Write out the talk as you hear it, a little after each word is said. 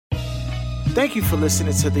Thank you for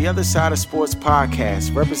listening to the Other Side of Sports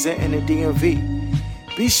podcast, representing the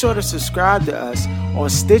DMV. Be sure to subscribe to us on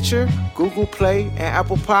Stitcher, Google Play, and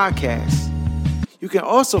Apple Podcasts. You can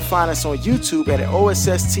also find us on YouTube at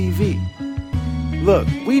OSS TV. Look,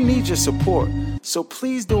 we need your support, so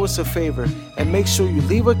please do us a favor and make sure you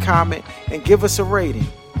leave a comment and give us a rating.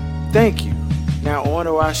 Thank you. Now on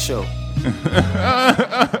to our show.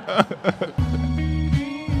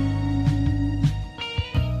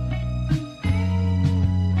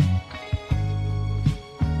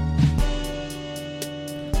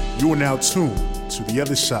 You are now tuned to The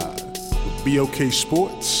Other Side with BOK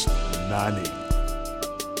Sports 980.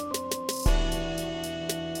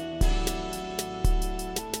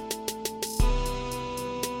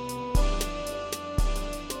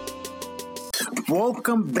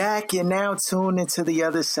 Welcome back. You're now tuned into The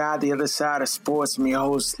Other Side of Sports. Me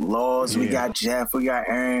host Laws. We got Jeff. We got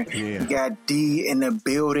Aaron. We got D in the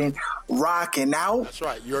building, rocking out. That's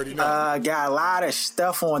right. You already know. Got a lot of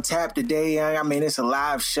stuff on tap today. I mean, it's a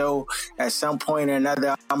live show. At some point or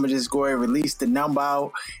another, I'm going to just go and release the number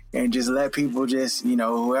out and just let people just,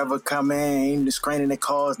 whoever come in, ain't screening the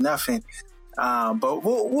calls, nothing. But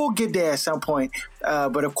we'll get there at some point.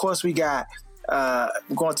 But of course, we got...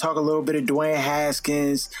 we're going to talk a little bit of Dwayne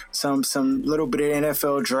Haskins, some little bit of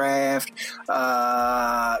NFL draft.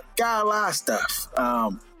 Got a lot of stuff.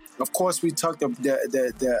 Of course, we talked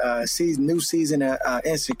the new season of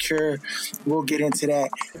Insecure. We'll get into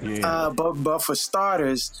that. Yeah. But for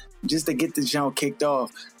starters, just to get the jump kicked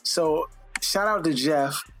off. So shout out to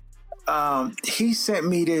Jeff. He sent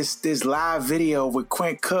me this live video with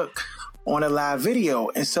Quint Cook on a live video,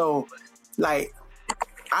 and so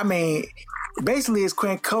basically, it's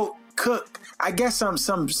Quint Cook. I guess some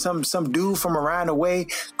dude from around the way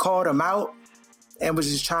called him out and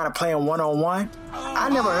was just trying to play him one-on-one. I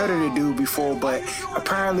never heard of the dude before, but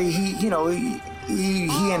apparently he in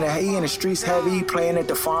the streets heavy, playing at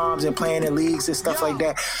the farms and playing in leagues and stuff like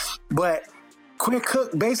that. But Quint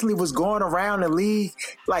Cook basically was going around the league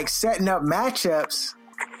setting up matchups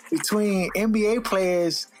between NBA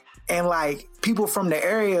players and people from the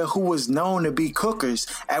area who was known to be cookers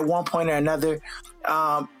at one point or another.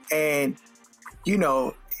 He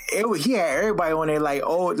had everybody on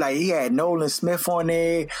there he had Nolan Smith on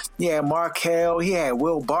there. He had Markelle. He had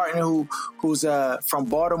Will Barton, who's from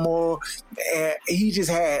Baltimore. And he just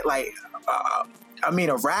had a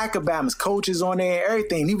rack of Bama's coaches on there,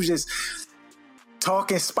 everything. He was just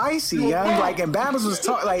talking spicy, and Bama's was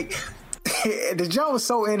talking the joke was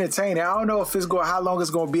so entertaining. I don't know if how long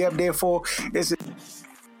it's going to be up there for. It's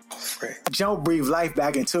jump breathed life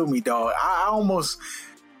back into me, dog. I almost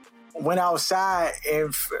went outside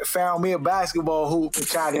and found me a basketball hoop and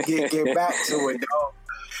tried to get back to it, dog.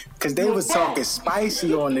 Because they was talking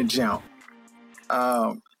spicy on the jump.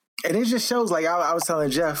 And it just shows, I was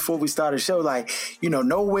telling Jeff before we started the show,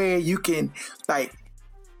 nowhere you can,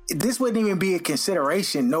 this wouldn't even be a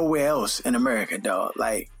consideration nowhere else in America, dog.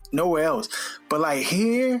 Nowhere else. But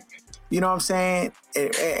here, you know what I'm saying?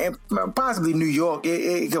 And possibly New York,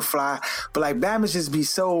 it could fly. But Bama's just be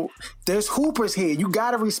so, there's hoopers here. You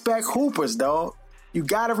got to respect hoopers, dog. You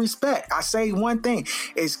got to respect. I say one thing.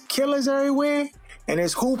 It's killers everywhere and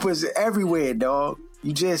there's hoopers everywhere, dog.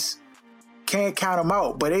 You just can't count them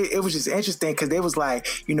out. But it was just interesting because they was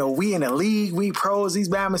we in the league, we pros, these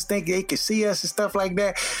Bamas think they can see us and stuff like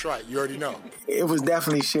that. That's right. You already know. It was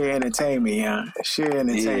definitely sheer entertainment, yeah. Sheer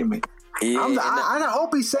entertainment. Yeah, I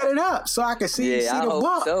hope he set it up so I can see the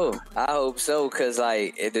book. I hope so, because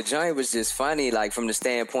the joint was just funny, from the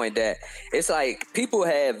standpoint that it's people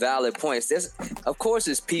had valid points. Of course,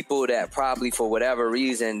 it's people that probably for whatever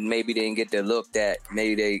reason maybe didn't get the look that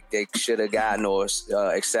maybe they should have gotten, or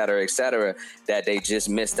et cetera, that they just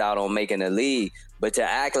missed out on making the league. But to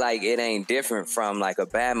act like it ain't different from a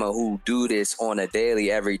Bama who do this on a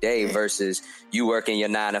daily, every day versus you working your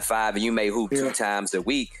 9 to 5 and you may hoop 2 times a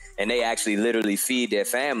week and they actually literally feed their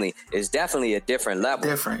family is definitely a different level.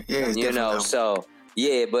 Different, yeah, it's different level. So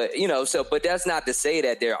yeah, but but that's not to say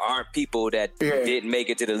that there aren't people that didn't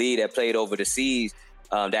make it to the league that played over the seas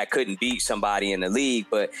that couldn't beat somebody in the league.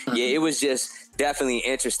 But yeah, it was just definitely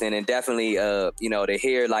interesting and definitely, to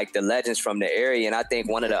hear the legends from the area. And I think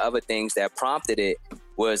one of the other things that prompted it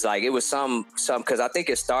was it was some, cause I think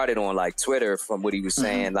it started on Twitter from what he was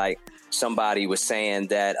saying. Somebody was saying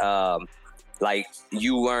that,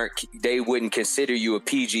 they wouldn't consider you a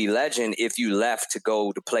PG legend if you left to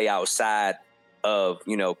go to play outside of,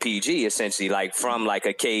 PG, essentially, from a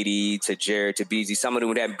KD to Jared to BG. Some of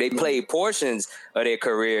them, they played portions of their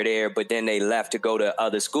career there, but then they left to go to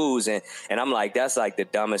other schools. And I'm that's the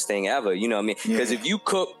dumbest thing ever. You know what I mean? Because if you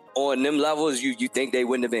cook on them levels, you think they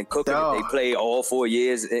wouldn't have been cooking if they played all 4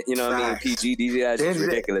 years. You know what I mean? PG, DG, that's just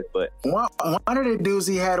ridiculous. But one of the dudes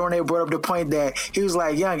he had on there brought up the point that he was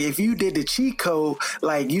like, Young, if you did the cheat code,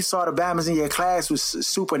 like you saw the Bammers in your class was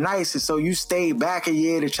super nice, and so you stayed back a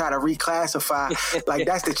year to try to reclassify. Like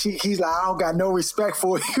that's the cheat. He's like, I don't got no respect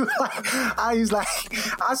for you. I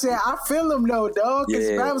said, I feel him though, dog, because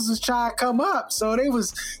Bammers was trying to come up, so they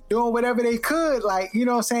was doing whatever they could, like, you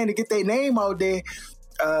know what I'm saying, to get their name out there.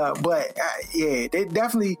 They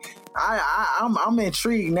definitely. I'm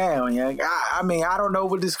intrigued now. I mean, I don't know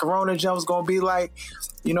what this Corona jump's gonna be like.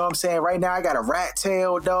 You know what I'm saying? Right now, I got a rat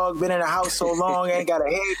tail, dog. Been in the house so long, ain't got a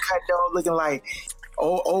haircut, dog. Looking like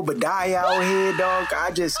Obadiah out here, dog.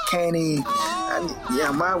 I just can't even.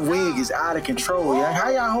 My wig is out of control.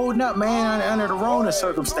 How y'all holding up, man, under the Rona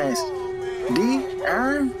circumstances? D,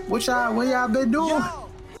 Aaron, what y'all been doing?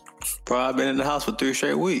 Bro, I've been in the house for 3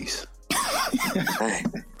 straight weeks.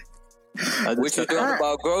 What you doing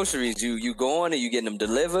about groceries? You going or you getting them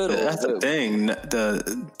delivered? That's the thing.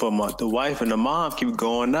 The wife and the mom keep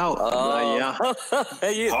going out. You gotta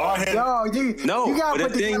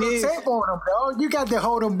put the tape on them, dog. You got to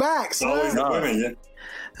hold them back, son. Always the women,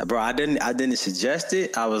 Bro, I didn't suggest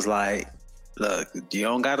it. I was like, look, you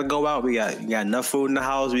don't gotta go out. We got enough food in the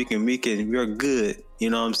house. We're good. You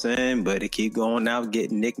know what I'm saying? But they keep going out,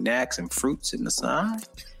 getting knickknacks and fruits in the side.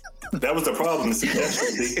 That was the problem. The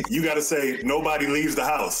suggestion. You got to say nobody leaves the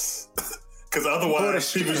house, because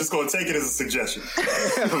otherwise people just going to take it as a suggestion.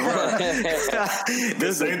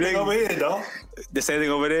 The same thing over here, dog. The same thing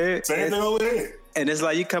over there. Same thing over there. And it's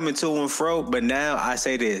like you coming to and fro. But now I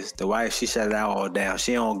say this: the wife, she shut it out all down.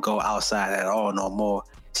 She don't go outside at all no more.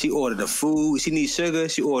 She ordered the food. She needs sugar.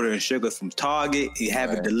 She ordering sugar from Target. You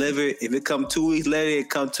have it delivered. If it come 2 weeks later, it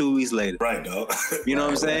come 2 weeks later. Right, dog. You know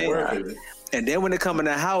what I'm saying? And then when they come in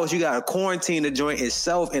the house, you got to quarantine the joint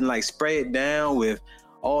itself and like spray it down with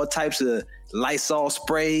all types of Lysol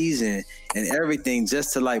sprays and everything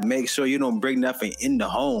just to like make sure you don't bring nothing in the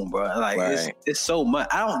home, bro. Like it's so much.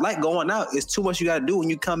 I don't like going out. It's too much you got to do when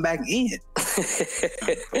you come back in.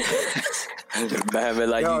 You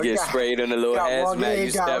get sprayed on the little hazmat. You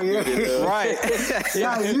step right.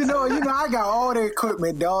 You know, I got all the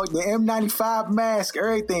equipment, dog. The M95 mask,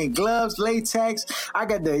 everything, gloves, latex. I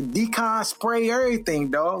got the decon spray,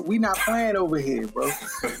 everything, dog. We not playing over here, bro.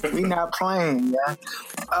 We not playing, yeah.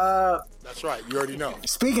 That's right. You already know.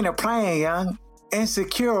 Speaking of playing, Young,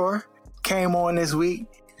 Insecure came on this week.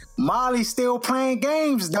 Molly still playing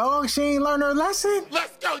games, dog. She ain't learned her lesson.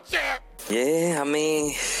 Let's go, champ. Yeah, I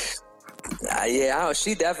mean,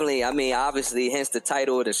 she definitely. I mean, obviously, hence the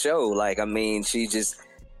title of the show. Like, I mean, she just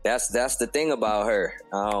that's the thing about her.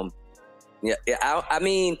 I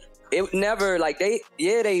mean, it never like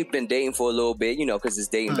they've been dating for a little bit, you know, because it's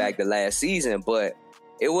dating back to last season, but.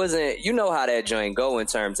 It wasn't, you know how that joint go in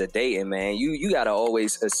terms of dating, man. You gotta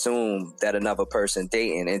always assume that another person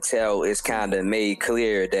dating until it's kind of made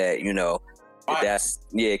clear that, you know, cut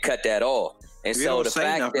that off. And so the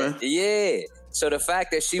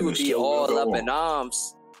fact that she would be all up in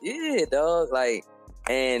arms, dog, like,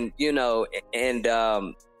 and you know,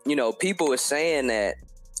 people were saying that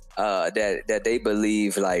that they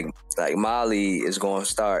believe like Molly is going to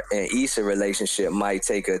start an Issa relationship might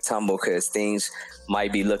take a tumble because things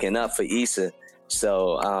might be looking up for Issa.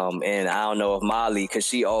 So, and I don't know if Molly, because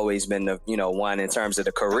she always been the, one in terms of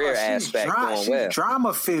the career aspect going well. She's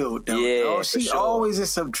drama filled, though. Yeah, she always is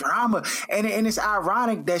some drama, and it's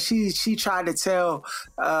ironic that she tried to tell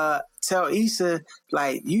Issa,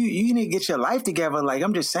 like, you need to get your life together. Like,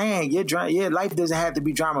 I'm just saying, your life doesn't have to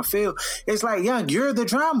be drama filled. It's like, Young, you're the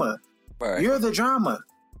drama. Right. You're the drama.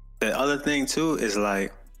 The other thing too is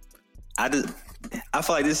like, I feel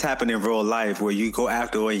like this happened in real life where you go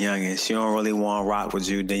after a youngin', she don't really want to rock with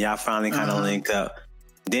you, then y'all finally kind of link up.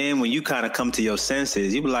 Then when you kind of come to your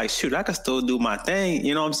senses, you be like, shoot, I can still do my thing.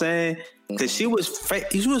 You know what I'm saying? Because she was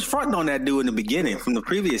fronting on that dude in the beginning from the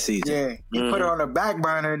previous season. Yeah, you put her on the back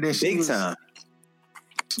burner. Then big time.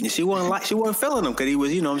 And she wasn't feeling him because he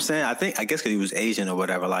was, you know what I'm saying? I guess because he was Asian or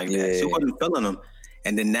whatever like that. She wasn't feeling him.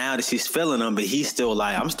 And then now that she's feeling him, but he's still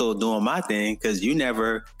like, I'm still doing my thing because you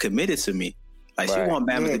never committed to me. Like, she want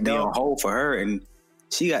Bama to be on hold for her, and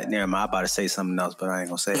she got near him. I'm about to say something else, but I ain't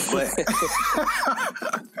gonna say it. But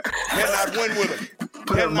cannot win with him.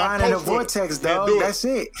 Put her mind in a vortex, dog. That's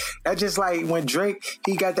it. That's just like when Drake,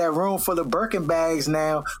 he got that room full of Birkin bags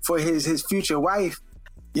now for his future wife.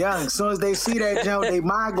 Young, as soon as they see that jump, they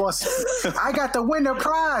mind going, I got to win the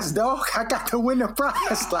prize, dog. I got to win the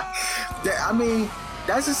prize. Like, I mean,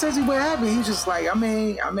 that's essentially what happened. He just like, I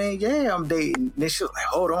mean, yeah, I'm dating. Then she was like,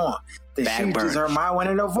 hold on. Then her mind went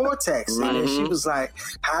in a vortex. And then she was like,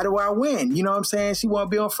 how do I win? You know what I'm saying? She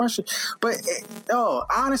won't be on front street. But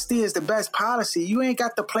honesty is the best policy. You ain't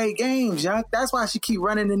got to play games, young. That's why she keep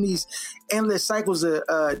running in these endless cycles of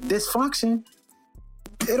dysfunction.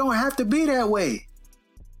 It don't have to be that way.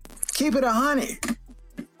 Keep it 100.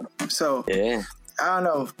 So yeah. I don't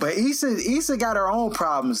know. But Issa got her own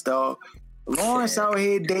problems, dog. Lawrence out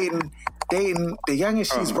here dating the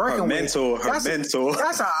youngest she's working with. Her mentor.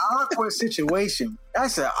 That's an awkward situation.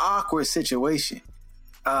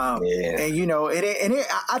 And you know,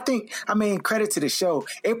 I think, credit to the show.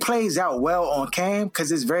 It plays out well on cam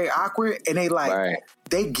because it's very awkward, and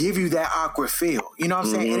they give you that awkward feel. You know what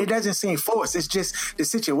I'm saying? And it doesn't seem forced. It's just the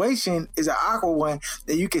situation is an awkward one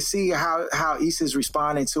that you can see how Issa's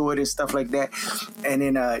responding to it and stuff like that. And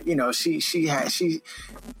then you know,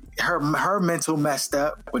 her mental messed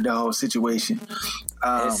up with the whole situation.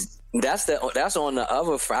 That's on the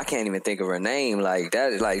other I can't even think of her name. Like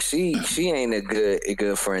that, like she ain't a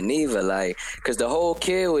good friend either. Like, because the whole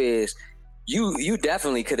kill is you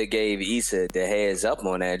definitely could have gave Issa the heads up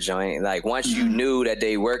on that joint. Like once you knew that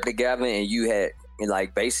they worked together and you had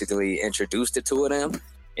like basically introduced it to them,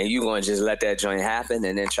 and you gonna just let that joint happen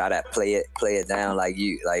and then try to play it down like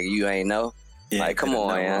you ain't know. Yeah, like, come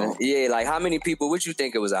on, man. Yeah, like, how many people would you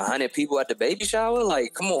think it was? 100 people at the baby shower?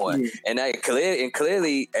 Like, come on. Yeah. And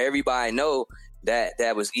clearly, everybody know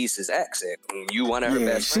that was Issa's ex. And you one of her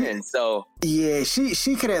best friends. So yeah,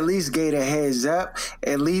 she could at least get a heads up,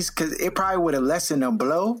 at least, because it probably would have lessened the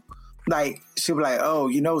blow. Like, she'd be like, oh,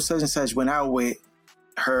 you know, such and such went out with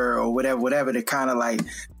her or whatever to kind of like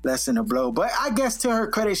lessen the blow. But I guess to her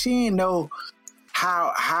credit, she didn't know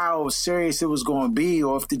how serious it was going to be,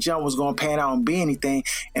 or if the jump was going to pan out and be anything.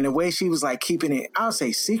 And the way she was like keeping it, I would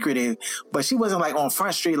say secretive, but she wasn't like on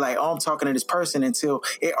Front Street like, oh, I'm talking to this person, until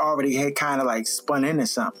it already had kind of like spun into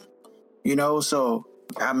something, you know? So,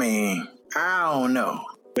 I mean, I don't know.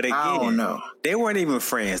 But again, I don't know. They weren't even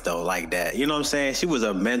friends though, like that. You know what I'm saying? She was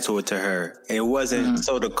a mentor to her. It wasn't.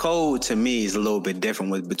 So the code to me is a little bit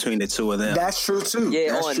different between the two of them. That's true too.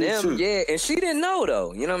 Yeah, that's on true them. Too. Yeah, and she didn't know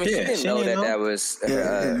though. You know what I mean? She didn't know that was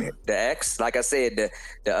the ex. Like I said,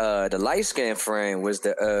 the light skinned friend was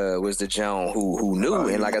the Joan who knew,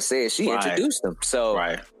 and like I said, she introduced them. So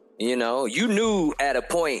you know, you knew at a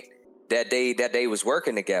point that they was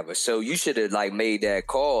working together. So you should have like made that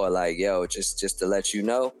call, like, yo, just to let you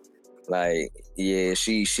know. Like, yeah,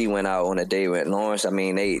 she went out on a date with Lawrence. I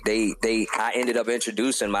mean, I ended up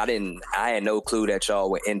introducing them. I had no clue that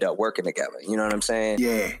y'all would end up working together. You know what I'm saying?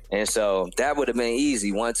 Yeah. And so that would have been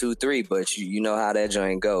easy, 1, 2, 3. But you know how that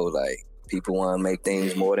joint go. Like, people want to make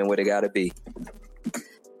things more than what it got to be.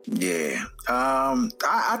 Yeah.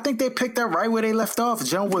 I think they picked up right where they left off.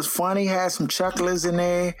 Joan was funny, had some chucklers in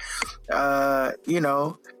there. You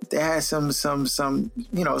know, they had some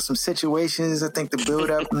you know, some situations. I think the build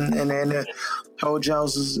up and then the whole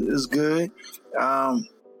Jones is good.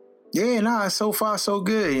 So far so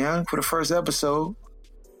good, young, for the first episode.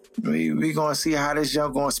 We gonna see how this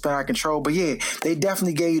jump gonna spin out of control. But yeah, they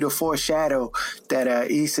definitely gave you the foreshadow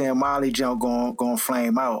that Issa and Molly jump gonna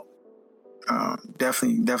flame out.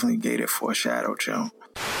 Definitely gave it foreshadow, Joe.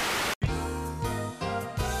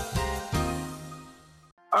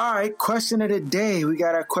 All right, question of the day. We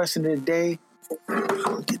got our question of the day.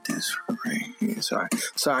 I'll get this right here,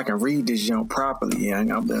 so I can read this jump properly. Yeah,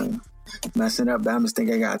 I've been messing up, but I just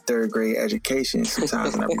think I got 3rd grade education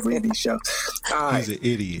sometimes when I read these shows. All right. He's an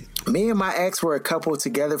idiot. Me and my ex were a couple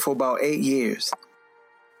together for about 8 years.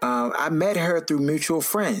 I met her through mutual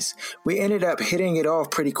friends. We ended up hitting it off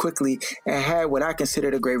pretty quickly and had what I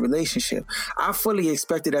considered a great relationship. I fully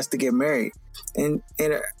expected us to get married. In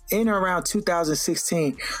around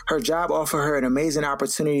 2016, her job offered her an amazing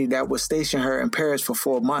opportunity that would station her in Paris for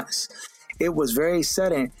 4 months. It was very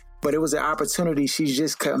sudden, but it was an opportunity she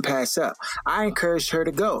just couldn't pass up. I encouraged her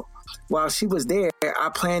to go. While she was there, I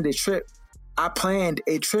planned a trip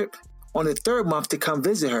on the 3rd month to come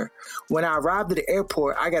visit her. When I arrived at the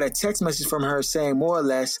airport, I got a text message from her saying more or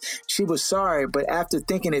less she was sorry, but after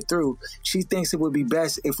thinking it through, she thinks it would be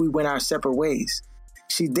best if we went our separate ways.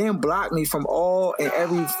 She then blocked me from all and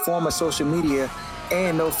every form of social media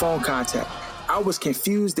and no phone contact. I was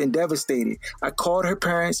confused and devastated. I called her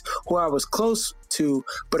parents, who I was close to,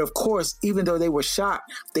 but of course, even though they were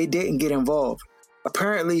shocked, they didn't get involved.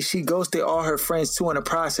 Apparently, she ghosted all her friends too in the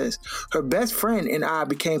process. Her best friend and I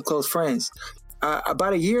became close friends.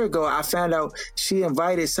 About a year ago, I found out she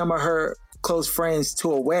invited some of her close friends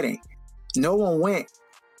to a wedding. No one went,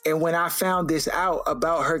 And when I found this out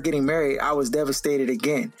about her getting married, I was devastated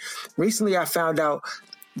again. Recently, I found out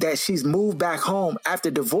that she's moved back home after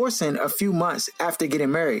divorcing a few months after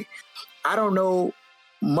getting married. I don't know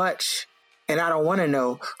much, and I don't want to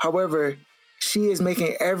know. However, she is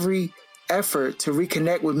making every effort to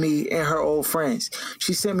reconnect with me and her old friends.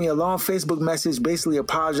 She sent me a long Facebook message basically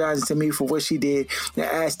apologizing to me for what she did and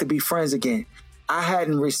asked to be friends again. I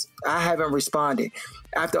haven't responded.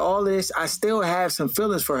 After all this, I still have some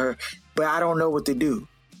feelings for her, but I don't know what to do.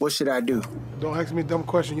 What should I do? Don't ask me a dumb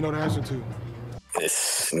question you know the answer to.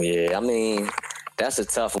 Yeah, I mean, that's a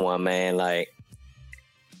tough one, man. Like,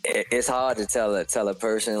 it's hard to tell a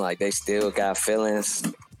person like they still got feelings,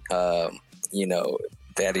 you know,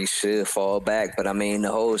 that he should fall back. But I mean,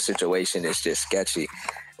 the whole situation is just sketchy.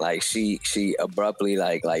 Like she abruptly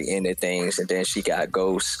like ended things, and then she got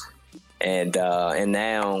ghosts, and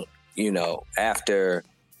now, you know, after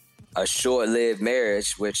a short-lived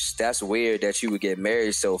marriage, which that's weird that you would get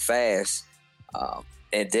married so fast.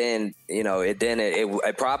 And then, you know,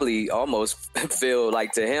 it probably almost feel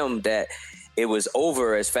like to him that it was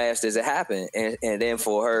over as fast as it happened. And then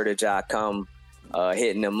for her to just come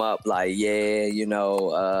hitting him up like, yeah, you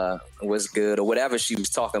know, what's good or whatever she was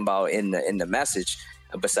talking about in the message,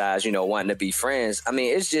 besides, you know, wanting to be friends. I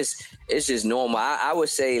mean, it's just normal. I would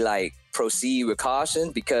say like proceed with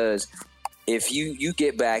caution, because if you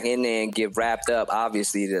get back in there and get wrapped up,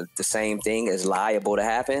 obviously the same thing is liable to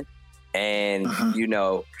happen. And, you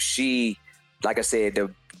know, she, like I said,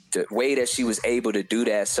 the way that she was able to do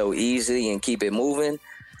that so easily and keep it moving,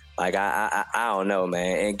 like, I don't know,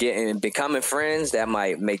 man. And becoming friends, that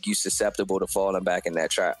might make you susceptible to falling back in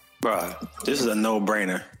that trap. Bruh, this is a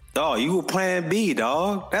no-brainer. Dog, you were plan B,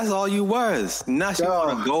 dog. That's all you was. Now she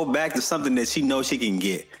want to go back to something that she knows she can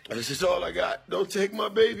get. This is all I got. Don't take my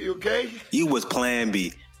baby, okay? You was plan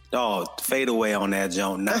B. Dog, fade away on that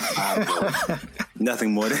joint.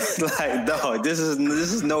 Nothing more. Like, dog, this is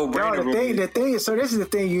no brainer. The thing is, so this is the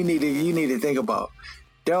thing you need to think about.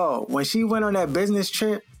 Dog, when she went on that business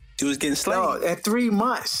trip, she was getting slayed. Dog, at 3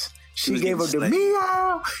 months, she gave her the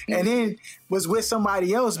meow, and then was with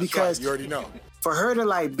somebody else. That's because right. You already know. For her to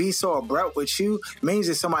like be so abrupt with you means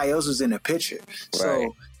that somebody else was in the picture. Right.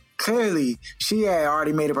 So clearly she had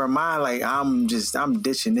already made up her mind, like, I'm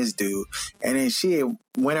ditching this dude. And then she had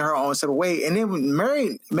went her own separate way. And then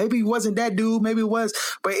married, maybe it wasn't that dude, maybe it was.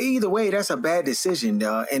 But either way, that's a bad decision,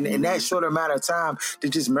 though. And in that short amount of time to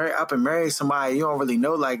just marry somebody you don't really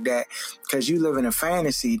know like that because you live in a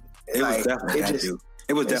fantasy. It was definitely that dude.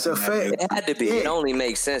 It was definitely it had to be. It only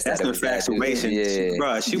makes sense. That's infatuation.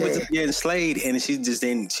 Yeah. She was getting slayed, and she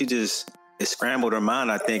just scrambled her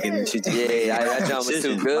mind, I think, and she just that jump was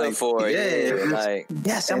too good for her.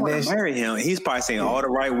 Yes, I want to marry him. He's probably saying all the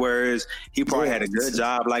right words. He probably had a good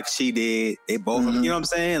job like she did. They both, you know what I'm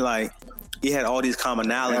saying? Like, he had all these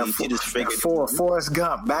commonalities. She just figured. Forrest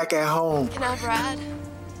Gump back at home. Can I ride?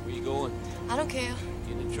 Where you going? I don't care.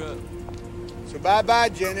 In the truck. So bye,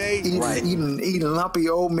 Jenny. Eating lumpy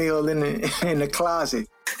oatmeal in the closet,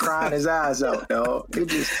 crying his eyes out, dog.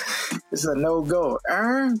 It's a no-go.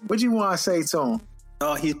 Aaron, what you want to say to him?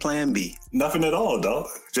 Oh, he's plan B. Nothing at all, dog.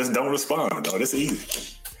 Just don't respond, dog. It's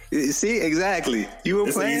easy. See, exactly. You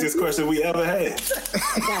were playing. It's the easiest question we ever had.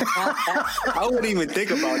 I wouldn't even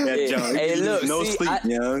think about that, John. Hey, look, sleep,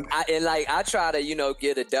 young. I try to,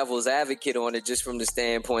 get a devil's advocate on it just from the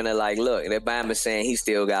standpoint of like, look, that Bama's saying he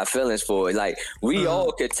still got feelings for it. Like, we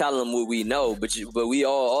all could tell him what we know, but we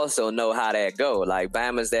all also know how that go. Like,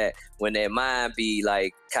 Bama's that when their mind be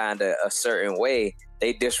like kind of a certain way,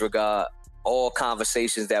 they disregard all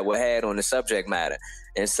conversations that were had on the subject matter.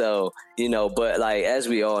 And so, but like, as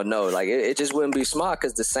we all know, like it just wouldn't be smart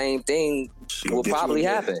because the same thing will probably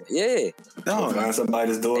happen. Yeah. No, find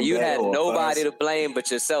somebody that's doing. And you had nobody to blame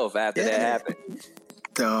but yourself after that happened.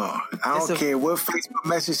 Dog, I don't care what Facebook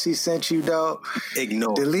message she sent you, dog.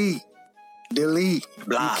 Ignore. Delete.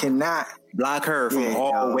 Block. You cannot block her from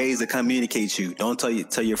all ways to communicate you. Don't tell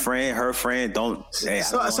your friend, her friend. Don't.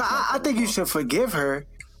 I think you should forgive her,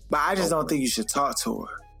 but I just don't think you should talk to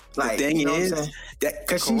her. Like, the thing is,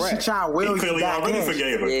 because she trying to will you back in. He clearly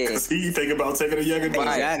forgave her because he think about taking a younger dude.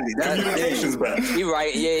 Exactly. Communications back. He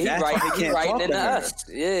right. Yeah, he right into us.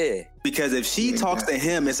 Yeah. Because if she talks to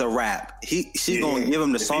him, it's a wrap. She gonna give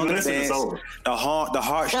him the song and dance, the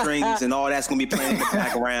heartstrings, and all that's gonna be playing in the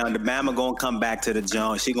background. The Bama gonna come back to the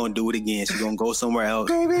jump. She gonna do it again. She gonna go somewhere else.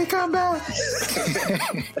 Baby, come back.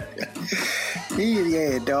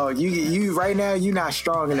 Yeah, dog. You right now, you not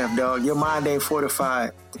strong enough, dog. Your mind ain't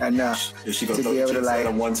fortified enough if she gonna to be able to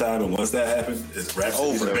like one time, and once that happens, it's wraps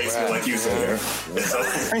over the basement, like you said.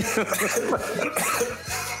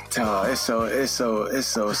 Oh, it's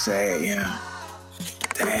so sad, yeah.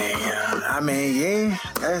 Dang, yeah. I mean, yeah,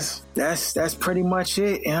 that's pretty much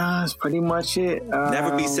it. Yeah, that's pretty much it.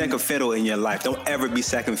 Never be second fiddle in your life. Don't ever be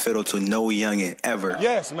second fiddle to no youngin' ever.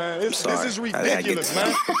 Yes, man. This is ridiculous,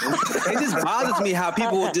 man. It just bothers me how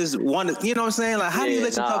people just want to, you know what I'm saying? Like, how do you let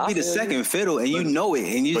yourself be the second fiddle and you know it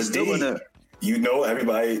and you still gonna... You know,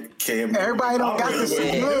 everybody can't. Everybody don't got the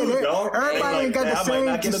same. Everybody ain't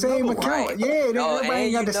got the same account. Right. Yeah, everybody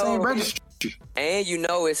ain't got the same registry. And you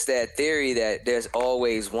know, it's that theory that there's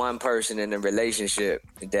always one person in the relationship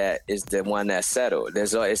that is the one that's settled.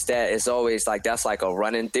 It's always like that's like a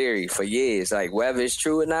running theory for years. Like whether it's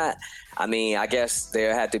true or not, I mean, I guess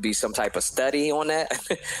there had to be some type of study on that,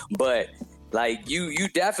 but. Like you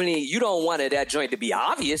definitely you don't want that joint to be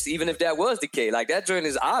obvious, even if that was the case. Like that joint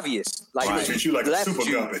is obvious. Like right. Treat you like a super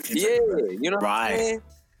gump. You know what I'm saying?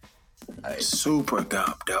 Super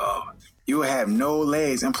gump, dog. You will have no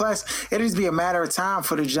legs, and plus it'll just be a matter of time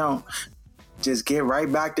for the jump. Just get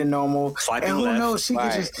right back to normal. Swipe and who left. knows? She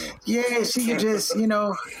could just you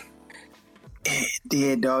know.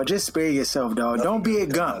 Yeah, dog. Just spare yourself, dog. Don't be a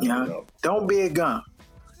gump, yo. Don't be a gump.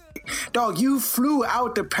 Dog, you flew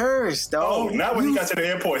out to Paris, dog. Oh, not when he got to the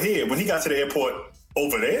airport here. When he got to the airport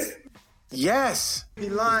over there? Yes. He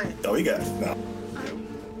lying. No, he got no.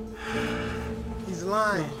 He's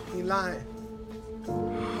lying. He lying.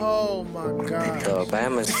 Oh my God. So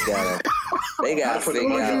Bama's they gotta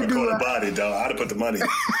figure out. The body, dog. I'd have put the money.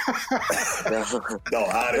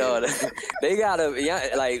 They gotta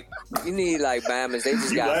like you need like Bama's. They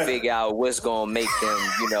just gotta figure out what's gonna make them,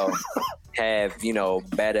 you know. Have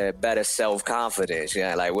better self-confidence,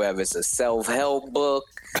 like whether it's a self-help book,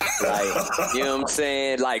 like you know what I'm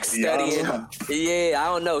saying, like studying, I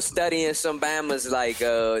don't know, studying some Bama's like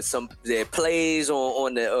some their plays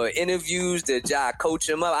on the interviews that coach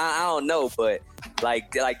them up. I don't know, but like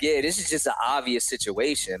this is just an obvious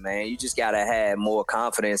situation, man. You just gotta have more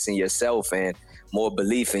confidence in yourself and more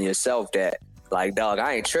belief in yourself that. Like, dog,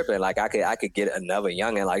 I ain't tripping. Like, I could get another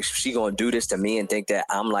youngin'. Like, she gonna do this to me and think that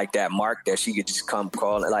I'm like that Mark that she could just come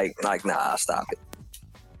crawling. Like, nah, stop it.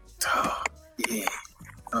 Oh, yeah.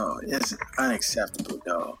 Oh, it's unacceptable,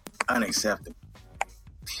 dog. Unacceptable.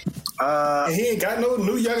 He ain't got no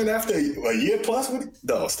new youngin' after a year plus with it?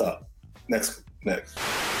 No, stop. Next.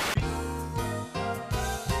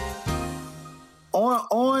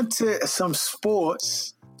 On to some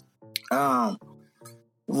sports.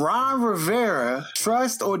 Ron Rivera,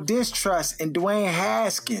 trust or distrust in Dwayne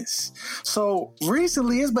Haskins. So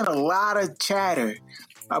recently, it's been a lot of chatter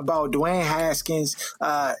about Dwayne Haskins.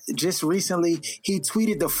 Just recently, he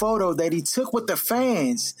tweeted the photo that he took with the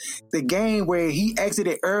fans, the game where he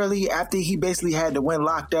exited early after he basically had the win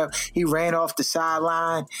locked up. He ran off the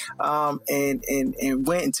sideline and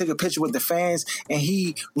went and took a picture with the fans. And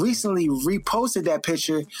he recently reposted that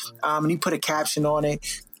picture and he put a caption on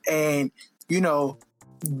it. And, you know,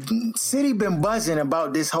 City been buzzing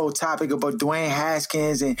about this whole topic about Dwayne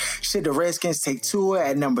Haskins and should the Redskins take Tua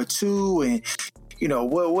at number 2 and you know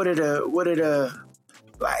what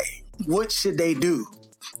should they do?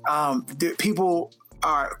 People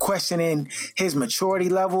are questioning his maturity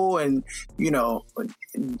level and you know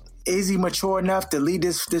is he mature enough to lead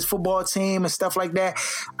this football team and stuff like that?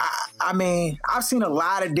 I mean I've seen a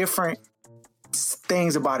lot of different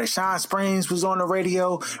things about it. Sean Springs was on the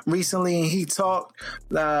radio recently and he talked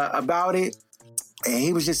about it and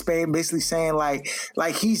he was just basically saying like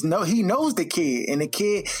he knows the kid and the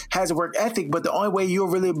kid has a work ethic, but the only way you'll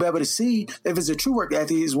really be able to see if it's a true work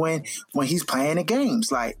ethic is when he's playing the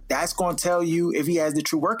games. Like that's going to tell you if he has the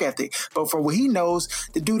true work ethic. But for what he knows,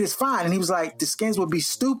 the dude is fine. And he was like, the Skins would be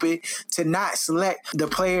stupid to not select the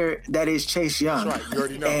player that is Chase Young. That's right. You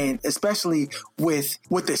already know. And especially with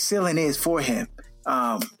what the ceiling is for him.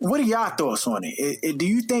 What are y'all thoughts on it? Do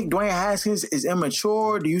you think Dwayne Haskins is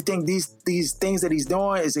immature? Do you think these things that he's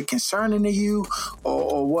doing is it concerning to you,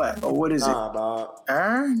 or what? Or what is it?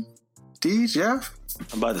 Aaron, D, Jeff.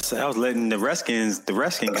 I'm about to say I was letting the Redskins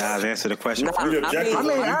guys answer the question. Aaron,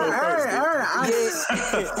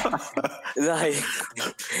 like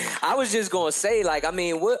I was just gonna say, like, I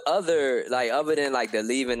mean, what other other than like the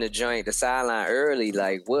leaving the sideline early,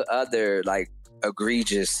 like what other like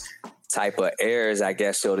egregious type of errors, I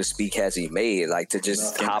guess, so to speak, has he made? Like to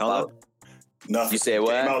just hop out? Nothing. You said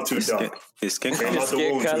what? Came out too dark. His skin Came out the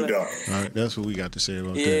womb too dark. All right, that's what we got to say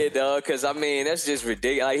about that. Yeah, dog, because I mean, that's just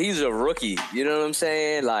ridiculous. Like, he's a rookie. You know what I'm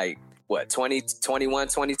saying? Like, what, 20, 21,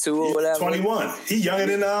 22 or whatever? 21. He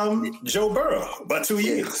younger than Joe Burrow by 2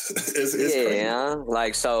 years. It's crazy.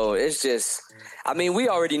 Like, so it's just, I mean, we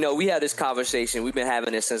already know, we had this conversation. We've been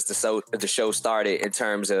having it since the show started in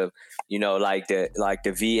terms of, you know, like the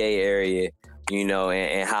VA area, you know,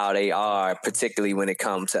 and how they are, particularly when it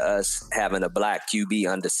comes to us having a black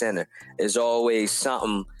QB under center. There's always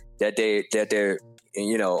something that they're,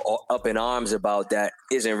 you know, up in arms about that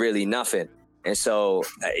isn't really nothing. And so,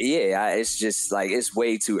 it's just like, it's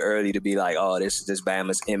way too early to be like, oh, this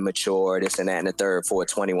Bama's immature, this and that, and the third for a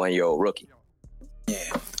 21-year-old rookie.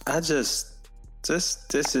 Yeah, this is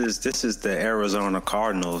the Arizona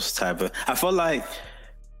Cardinals type of. I feel like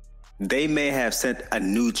they may have set a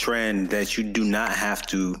new trend that you do not have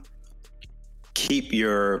to keep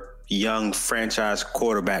your young franchise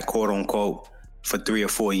quarterback, quote unquote, for 3 or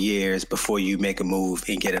 4 years before you make a move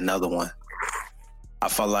and get another one. I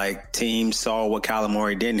felt like teams saw what Kyler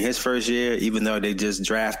Murray did in his first year, even though they just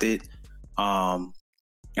drafted. I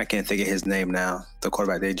can't think of his name now. The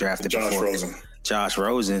quarterback they drafted before. Josh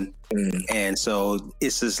Rosen. And so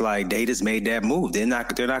it's just like they just made that move. They're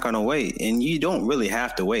not going to wait. And you don't really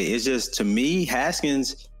have to wait. It's just, to me,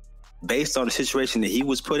 Haskins, based on the situation that he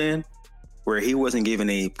was put in, where he wasn't given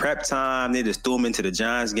any prep time, they just threw him into the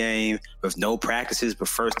Giants game with no practices but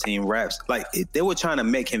first team reps. Like, they were trying to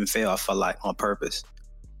make him fail, I feel like, on purpose,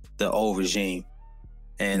 the old regime.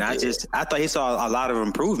 And I thought he saw a lot of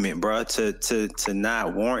improvement, bro, to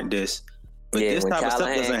not warrant this. But this type of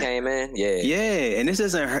stuff doesn't came in. Yeah, and this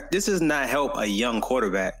does not help a young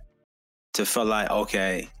quarterback to feel like,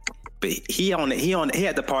 okay, but he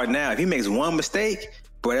at the part now. If he makes one mistake,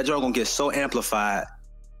 bro, that joke gonna get so amplified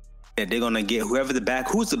that they're gonna get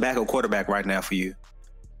who's the backup quarterback right now for you?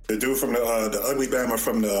 The dude from the ugly Bama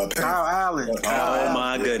from the Kyle Allen. Oh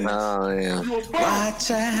my goodness! Oh yeah.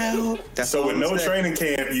 Watch out! So with no training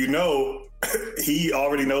camp, you know, he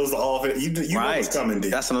already knows the offense. You know what's coming,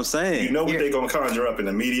 dude. That's what I'm saying. You know what they're gonna conjure up in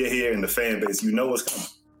the media here and the fan base. You know what's coming.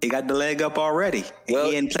 He got the leg up already. Well,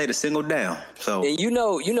 he hadn't played a single down. So, and you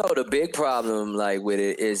know the big problem like with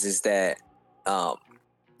it is that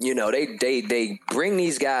you know, they bring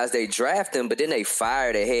these guys, they draft them, but then they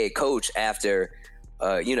fire the head coach after,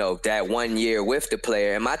 you know, that 1 year with the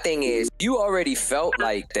player. And my thing is, you already felt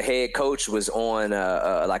like the head coach was on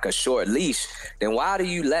like a short leash. Then why do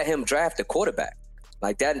you let him draft the quarterback?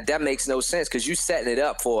 Like that makes no sense, because you setting it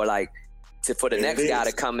up for the next guy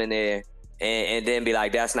to come in there and then be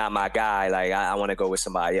like, that's not my guy. Like I want to go with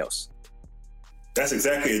somebody else. That's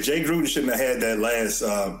exactly it. Jay Gruden shouldn't have had that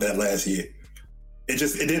last year. It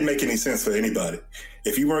didn't make any sense for anybody.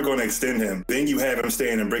 If you weren't going to extend him, then you have him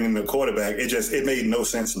staying and bringing the quarterback. It made no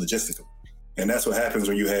sense logistically. And that's what happens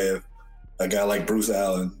when you have a guy like Bruce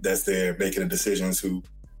Allen that's there making the decisions, who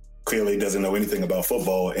clearly doesn't know anything about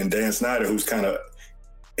football, and Dan Snyder, who's kind of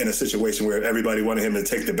in a situation where everybody wanted him to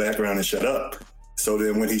take the background and shut up. So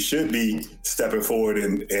then when he should be stepping forward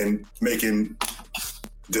and making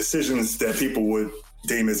decisions that people would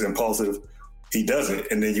deem as impulsive, he doesn't,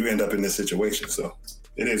 and then you end up in this situation. So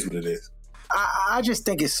it is what it is. I just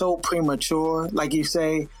think it's so premature, like you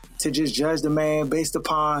say, to just judge the man based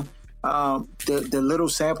upon the little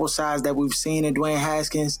sample size that we've seen in Dwayne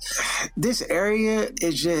Haskins. This area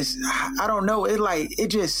is just, I don't know.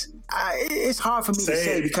 It's hard for me to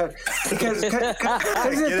say because it's that's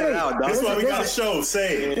why we got a show.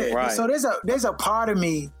 Say it. Right. So there's a part of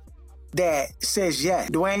me that says, yeah,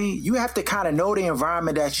 Dwayne, you have to kind of know the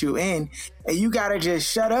environment that you're in, and you got to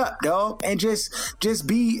just shut up, dog, and just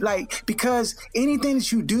be like, because anything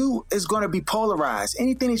that you do is going to be polarized.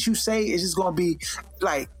 Anything that you say is just going to be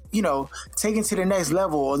like, you know, taken to the next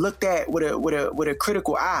level or looked at with a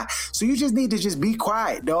critical eye. So you just need to just be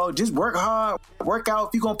quiet, dog. Just work hard, work out.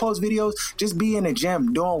 If you're going to post videos, just be in the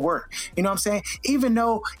gym doing work. You know what I'm saying? Even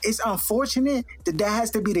though it's unfortunate that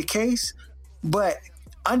has to be the case, but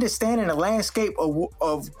understanding the landscape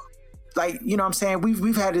of like, you know what I'm saying?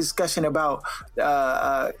 We've had a discussion about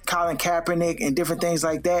Colin Kaepernick and different things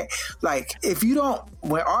like that. Like, if you don't,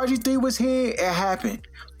 when RG3 was here, it happened,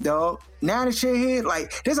 dog. Now that you're here,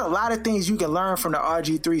 like, there's a lot of things you can learn from the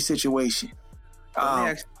RG3 situation. He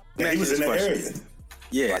was in the area.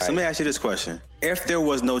 Yeah, right. So let me ask you this question. If there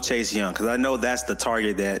was no Chase Young, because I know that's the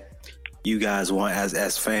target that you guys want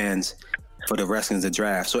as fans for the Redskins to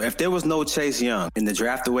draft. So if there was no Chase Young in the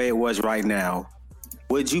draft the way it was right now,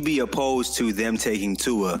 would you be opposed to them taking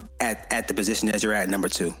Tua at the position that you're at, number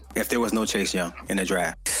 2, if there was no Chase Young in the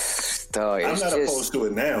draft? I'm not opposed to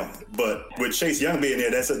it now, but with Chase Young being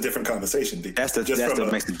there, that's a different conversation. From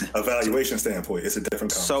an evaluation standpoint, it's a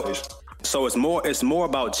different conversation. So it's more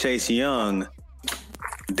about Chase Young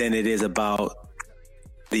than it is about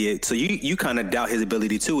So you kind of doubt his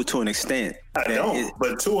ability too, to an extent. I don't,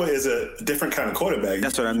 but Tua is a different kind of quarterback.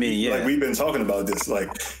 That's what I mean, yeah. Like, we've been talking about this. Like,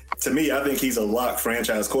 to me, I think he's a lock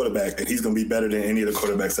franchise quarterback, and he's going to be better than any of the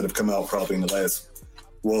quarterbacks that have come out probably in the last,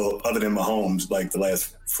 well, other than Mahomes, like the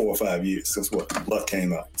last 4 or 5 years since Luck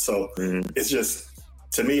came out. So it's just,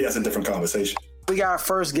 to me, that's a different conversation. We got our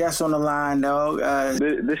first guest on the line, dog.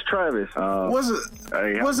 This Travis. What's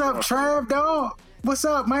up, Trav, dog? What's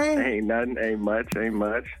up, man? Ain't nothing. Ain't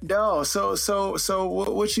much. Dog. So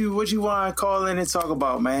what you want to call in and talk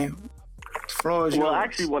about, man? The floor is yours. Well, I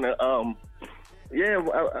actually want to.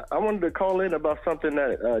 I wanted to call in about something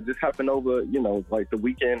that just happened over, like the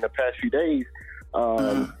weekend, the past few days.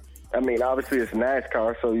 I mean, obviously it's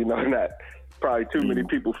NASCAR, so not probably too many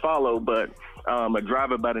people follow, but a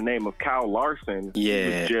driver by the name of Kyle Larson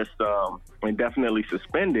was just indefinitely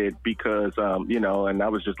suspended because, and I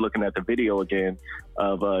was just looking at the video again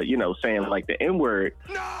of, saying like the N-word.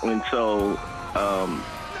 And so,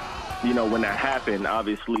 when that happened,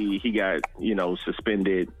 obviously he got,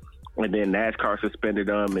 suspended, and then NASCAR suspended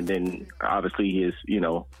him, and then obviously his,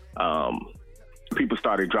 people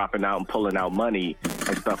started dropping out and pulling out money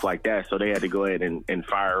and stuff like that. So they had to go ahead and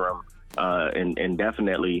fire him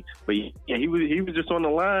indefinitely. But yeah, he was just on the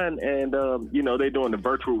line, and they're doing the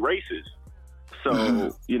virtual races. So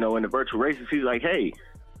in the virtual races, he's like, "Hey,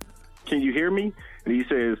 can you hear me?" And he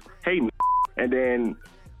says, "Hey," and then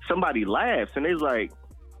somebody laughs, and he's like,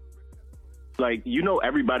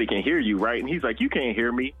 everybody can hear you, right? And he's like, "You can't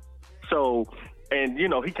hear me." So, and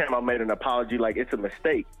he came out and made an apology, like it's a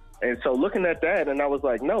mistake. And so looking at that, and I was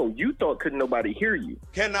like, no, you thought couldn't nobody hear you.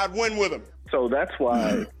 Cannot win with him. So that's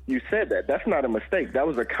why you said that. That's not a mistake. That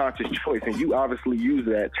was a conscious choice. And you obviously use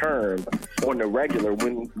that term on the regular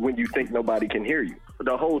when you think nobody can hear you.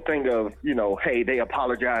 The whole thing of, hey, they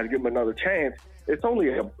apologize, give them another chance. It's only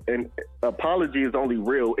an apology is only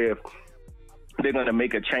real if they're going to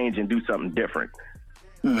make a change and do something different.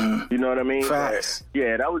 You know what I mean? Facts.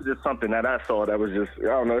 Yeah, that was just something that I saw that was just, I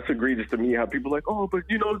don't know, it's egregious to me how people are like, oh, but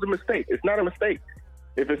it's a mistake. It's not a mistake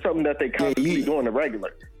if it's something that they constantly do on the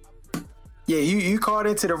regular. Yeah, you called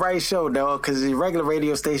into the right show, dog, because the regular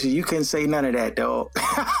radio station, you couldn't say none of that, dog,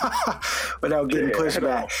 without getting pushed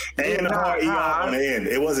back. And the hard ER on the end.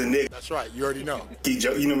 It wasn't Nick. That's right. You already know.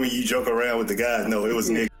 When you joke around with the guys, no, it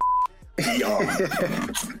was Nick.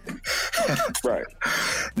 Right.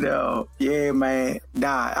 No, yeah, man.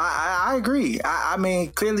 Nah, I agree. I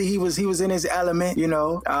mean, clearly he was in his element,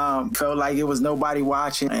 felt like it was nobody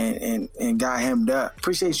watching and got hemmed up.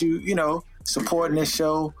 Appreciate you, supporting this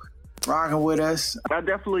show, rocking with us. I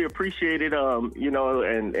definitely appreciate it, I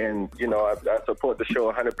support the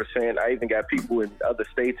show 100%. I even got people in other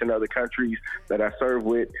states and other countries that I serve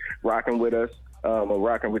with rocking with us. Or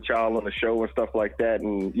rocking with y'all on the show and stuff like that.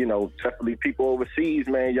 And, definitely people overseas,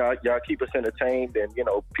 man, y'all keep us entertained. And,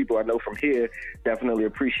 people I know from here definitely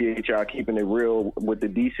appreciate y'all keeping it real with the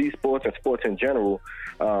DC sports and sports in general.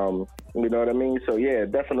 You know what I mean? So, yeah,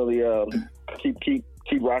 definitely keep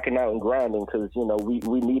rocking out and grinding because, we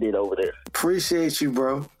need it over there. Appreciate you,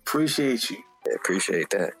 bro. Appreciate you. Yeah, appreciate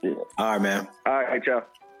that. Yeah. All right, man. All right, y'all.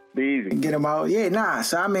 Be easy. Get him out. Yeah, nah.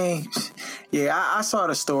 So, I mean, I saw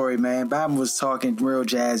the story, man. Bama was talking real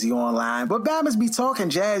jazzy online. But Bama's be talking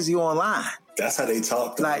jazzy online. That's how they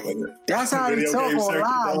talk. Like, that's how they talk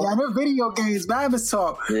online. Yeah, their video games, Bama's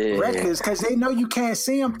talk reckless because they know you can't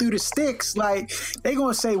see them through the sticks. Like, they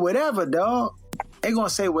going to say whatever, dog. They going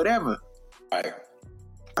to say whatever. Right.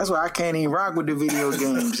 That's why I can't even rock with the video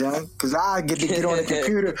games, man. Because I get on the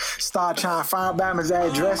computer, start trying to find Bama's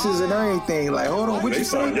addresses and everything. Like, hold on, what you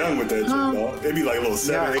say? They start young with that shit, dog. They be like a little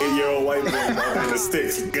 7, 8-year-old white boy in the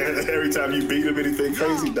sticks. Every time you beat them, anything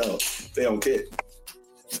crazy, dog. They don't care.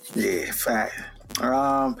 Yeah, fact.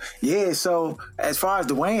 So as far as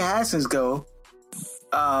Dwayne Haskins go,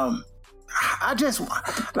 I just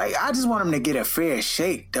want him to get a fair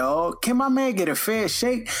shake, dog. Can my man get a fair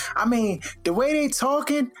shake? I mean, the way they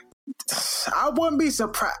talking, I wouldn't be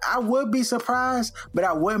surprised. I would be surprised, but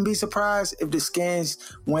I wouldn't be surprised if the Skins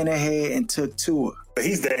went ahead and took Tua. But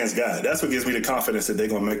he's Dan's guy. That's what gives me the confidence that they're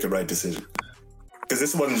gonna make the right decision. Because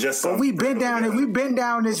this wasn't just. But we've been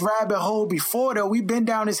down this rabbit hole before, though. We've been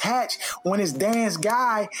down this hatch when it's Dan's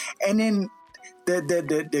guy, and then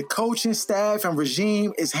the coaching staff and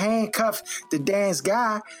regime is handcuffed to Dan's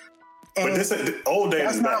guy. And but old Dan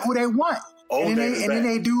that's is not back. who they want. Old Dan is back. Then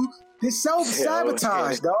they do this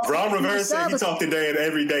self-sabotage, dog. Ron Rivera said he talked to Dan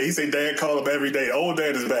every day. He said Dan called him every day. Old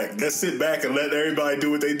Dan is back. Let's sit back and let everybody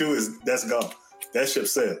do what they do. That's gone. That ship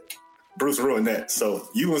sailed. Bruce ruined that. So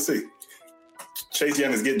you will see. Chase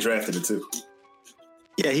Young is getting drafted too.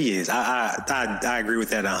 Yeah, he is. I agree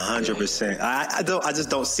with that 100%. I just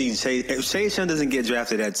don't see Chase. If Chase Young doesn't get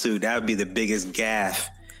drafted at 2, that would be the biggest gaffe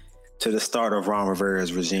to the start of Ron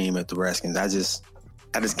Rivera's regime at the Redskins. I just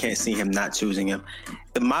can't see him not choosing him.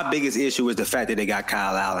 My biggest issue is the fact that they got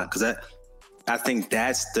Kyle Allen, because I think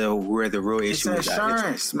that's where the real issue is. It's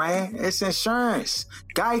insurance, man. It's insurance.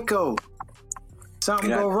 Geico.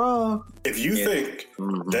 Something go wrong. If you think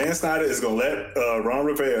Dan Snyder is going to let Ron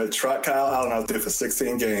Rivera trot Kyle Allen out there for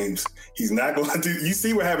 16 games, he's not going to do. You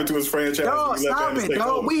see what happened to his franchise? Dog, stop it,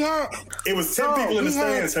 dog. It was 10 people in the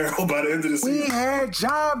stands, Harold, by the end of the season. We had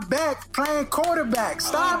John Beck playing quarterback.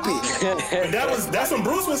 Stop it. And that's when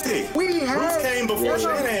Bruce was here. Bruce came before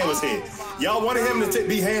Shanahan was here. Y'all wanted him to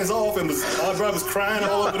be hands off, and our brother was crying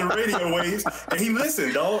all over the radio waves, and he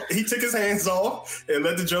listened, dog. He took his hands off and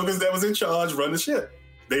let the jokers that was in charge run the ship.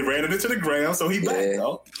 They ran it into the ground, so he backed,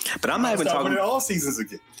 dog. But I'm not even talking all seasons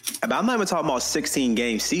again. But I'm not even talking about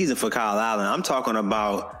 16-game season for Kyle Allen. I'm talking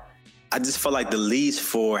about. I just feel like the lease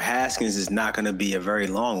for Haskins is not going to be a very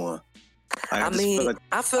long one. I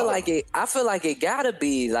feel like it gotta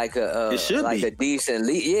be like a decent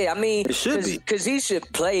league. Yeah, I mean, it should be, because he should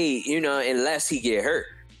play, unless he get hurt.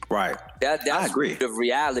 Right. That's I agree. The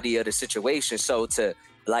reality of the situation. So to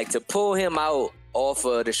pull him out off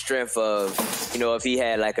of the strength of, if he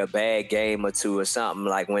had like a bad game or two or something,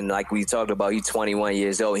 like when, like we talked about, he's 21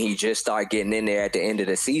 years old, and he just started getting in there at the end of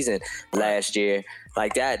the season last year,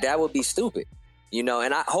 like that would be stupid, and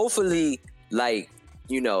I hopefully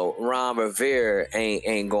Ron Rivera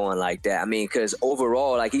ain't going like that. I mean, because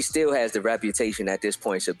overall, like, he still has the reputation at this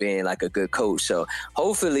point of being like a good coach. So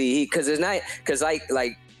hopefully,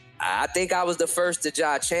 I think I was the first to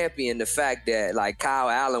champion the fact that like Kyle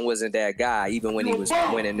Allen wasn't that guy, even when he was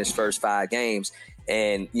winning his first 5 games.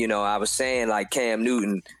 And, I was saying like Cam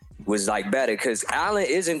Newton was like better because Allen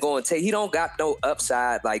isn't going to he don't got no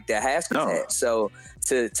upside like that Haskins had. So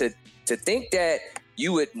to think that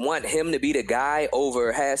you would want him to be the guy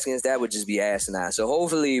over Haskins, that would just be asinine. So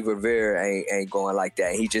hopefully Rivera ain't going like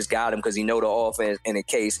that. He just got him because he know the offense in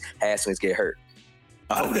case Haskins get hurt.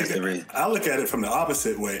 I look at it from the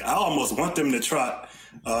opposite way. I almost want them to trot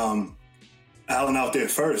Allen out there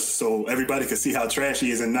first so everybody can see how trash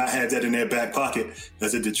he is and not have that in their back pocket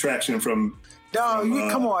as a detraction from...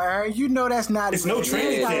 come on, Aaron. You know that's not... It's no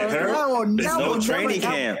training camp, Harold. It's no training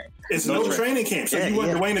camp. It's no training camp. So you want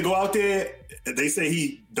Dwayne to go out there... They say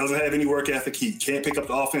he doesn't have any work ethic. He can't pick up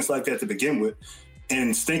the offense like that to begin with,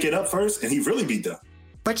 and stink it up first, and he really be done.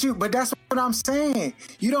 But that's what I'm saying.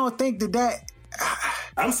 You don't think that?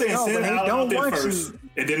 I'm saying send Allen out there first,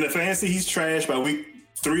 and then the fans see he's trash by week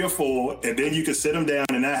 3 or 4, and then you can sit him down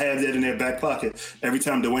and not have that in their back pocket every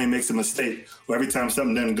time Dwayne makes a mistake or every time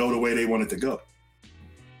something doesn't go the way they want it to go.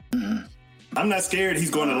 Mm-hmm. I'm not scared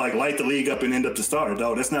he's going to like light the league up and end up the starter,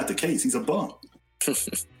 dog. That's not the case. He's a bum.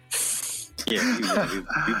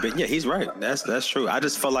 Yeah, he's right. That's true. I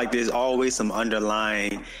just feel like there's always some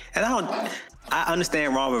underlying, and I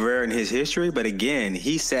understand Ron Rivera and his history, but again,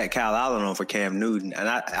 he sat Kyle Allen on for Cam Newton, and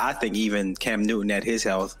I think even Cam Newton at his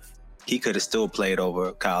health, he could have still played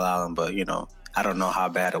over Kyle Allen, but I don't know how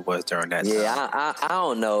bad it was during that time. Yeah, I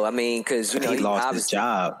don't know. I mean, because he lost his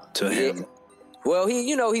job to him. Well,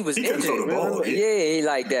 he was injured. He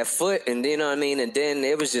like that foot, and you know what I mean? And then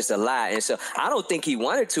it was just a lot. And so I don't think he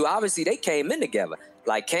wanted to. Obviously, they came in together.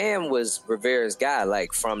 Like, Cam was Rivera's guy,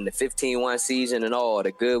 like, from the 15-1 season and all,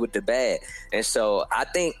 the good with the bad. And so I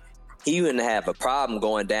think he wouldn't have a problem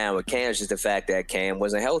going down with Cam, just the fact that Cam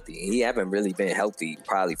wasn't healthy. He haven't really been healthy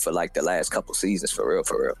probably for, like, the last couple seasons, for real.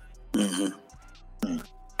 Mm-hmm.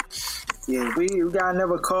 Yeah, we got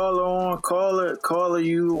another caller on. Caller,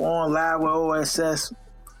 you on live with OSS.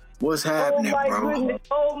 What's happening, bro?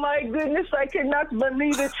 Oh my goodness, I cannot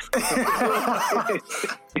believe it.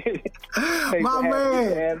 My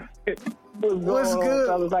man. What's good?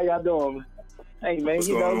 Fellas, how y'all doing? Hey, man,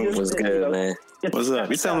 what's good, man? What's up?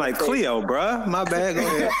 You sound like Cleo, bro. My bad. Go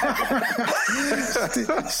ahead.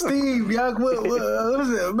 Steve,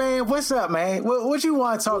 young, man, what's up, man? What you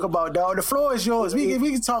want to talk about, dog? The floor is yours. We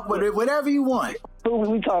can talk about it, whatever you want. Who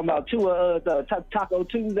we talking about? Taco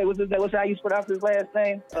Tuesday. What's how you put out his last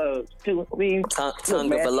name? Tonga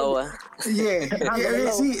Valoa. Yeah.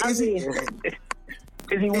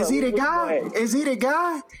 Is he the guy? Is he the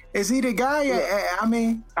guy? Is he the guy? Yeah. I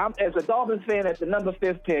mean, I'm as a Dolphins fan at the number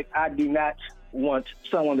 5th pick. I do not want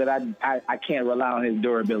someone that I can't rely on his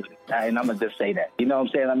durability, and I'm gonna just say that. You know what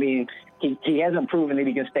I'm saying? I mean, he hasn't proven that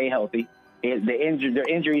he can stay healthy. The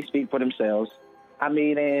injuries speak for themselves. I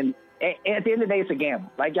mean, and at the end of the day, it's a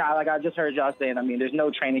gamble. Like I just heard y'all saying. I mean, there's no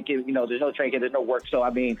training kit. There's no training kit. There's no work. So I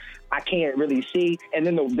mean, I can't really see. And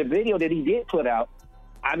then the video that he did put out,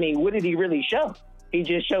 I mean, what did he really show? He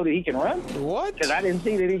just showed that he can run. What? Because I didn't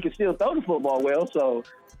see that he could still throw the football well. So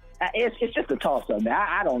it's just a toss-up, man.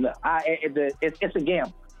 I don't know. It's a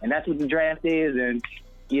gamble, and that's what the draft is. And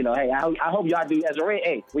you know, hey, I hope y'all do as a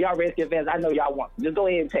hey, we all Redskins fans. I know y'all want. Just go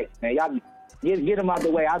ahead and take it, man. Y'all get him out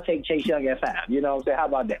the way. I'll take Chase Young at 5. You know what I'm saying? How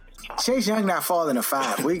about that? Chase Young not falling to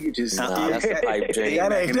 5. We could just that's a pipe dream.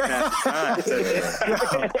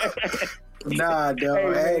 Nah, dog.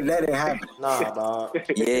 Hey, that didn't happen. Nah, dog.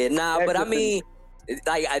 Yeah, but I mean,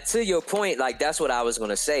 like to your point, like that's what I was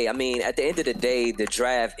gonna say. I mean, at the end of the day, the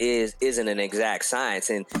draft isn't an exact science,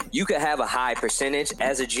 and you could have a high percentage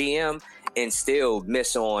as a GM and still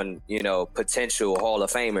miss on, you know, potential Hall of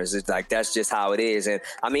Famers. It's like that's just how it is. And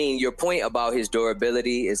I mean, your point about his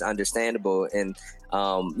durability is understandable, and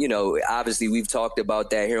you know, obviously we've talked about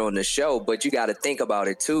that here on the show, but you got to think about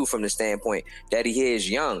it too from the standpoint that he is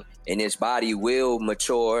young and his body will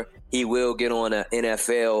mature. He will get on an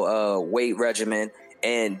NFL weight regimen,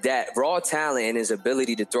 and that raw talent and his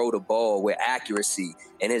ability to throw the ball with accuracy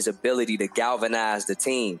and his ability to galvanize the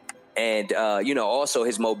team. And, you know, also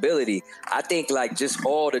his mobility. I think like just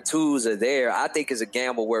all the tools are there. I think it's a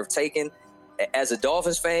gamble worth taking. As a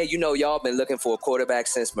Dolphins fan, you know, y'all been looking for a quarterback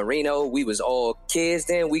since Marino. We was all kids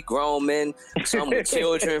then. We grown men, some with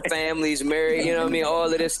children, families, married, you know what I mean? All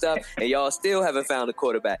of this stuff. And y'all still haven't found a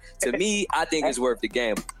quarterback. To me, I think it's worth the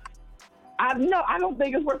gamble. I don't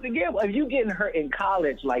think it's worth the gamble. If you getting hurt in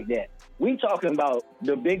college like that, we talking about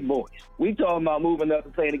the big boys. We talking about moving up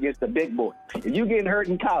and playing against the big boys. If you getting hurt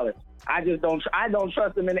in college, I don't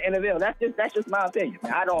trust them in the NFL. That's just my opinion.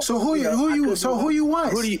 I don't. So who you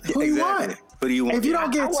want? Who do you want? If you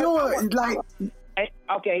don't get to it, like,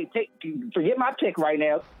 okay, forget my pick right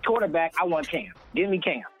now. Quarterback, I want Cam. Give me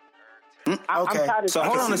Cam. Okay. So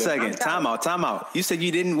hold on a second. Time out. You said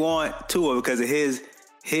you didn't want Tua because of his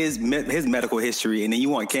medical history, and then you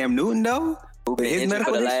want Cam Newton though? His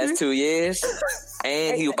medical for the last 2 years,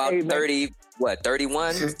 and he about 30,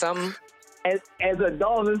 31 something. As a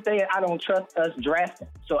Dolphins fan, I don't trust us drafting,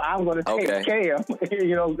 so I'm going to take Cam.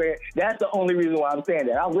 You know what I'm saying? That's the only reason why I'm saying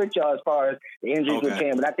that. I'm with y'all as far as the injuries with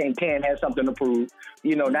Cam, but I think Cam has something to prove.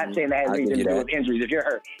 You know, not saying that has anything to do with injuries if you're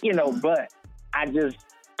hurt. You know, but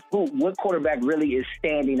what quarterback really is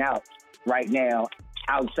standing out right now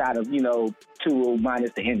outside of, you know, Tua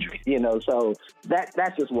minus the injuries? You know, so that's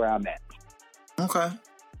just where I'm at. Okay.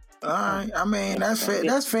 All right. I mean, that's fair.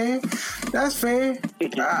 That's fair. I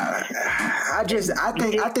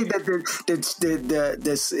think that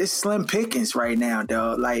it's slim pickings right now,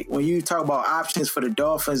 though. Like when you talk about options for the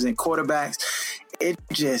Dolphins and quarterbacks,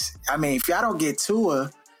 I mean, if y'all don't get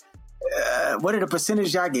Tua, what are the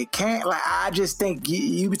percentage y'all get? I just think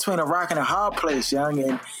you between a rock and a hard place, young,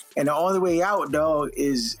 and the only way out, dog,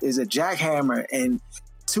 is a jackhammer, and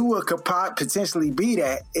Tua could potentially be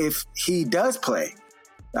that if he does play.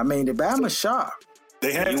 I mean, the Bama's sharp.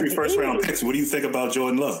 They had 3 first-round picks. What do you think about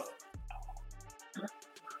Jordan Love?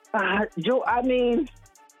 Joe, I mean,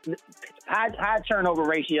 high turnover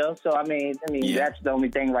ratio. So I mean, that's the only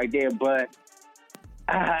thing right there. But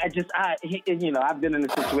you know, I've been in a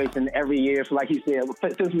situation every year, for, like you said,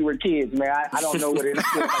 since we were kids, man. I don't know what it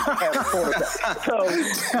feels like to have a quarterback. So,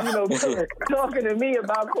 you know, talking to me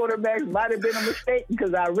about quarterbacks might have been a mistake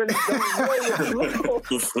because I really don't know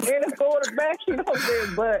what's in a quarterback, you know what I'm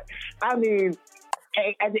saying? But, I mean,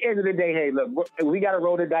 at the end of the day, hey, look, we got to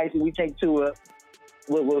roll the dice and we take Tua.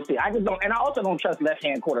 We'll see. I just don't, and I also don't trust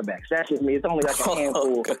left-hand quarterbacks. That's just me. It's only like a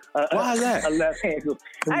handful. Why is that? A left-hand.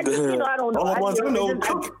 I don't know.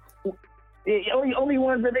 Only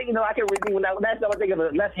ones that you know I can read. That's how I think of a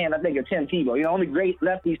left hand. I think of Tim Tebow. You know, only great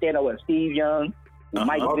lefties stand up with Steve Young,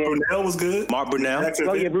 Mike Mark Brunell was good. Mark Brunell.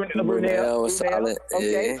 Oh yeah, Brunell was solid.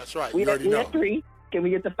 Okay, yeah. That's right. We had 3. Can we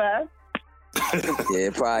get to 5? Yeah,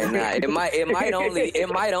 probably not. It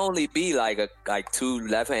might only be like 2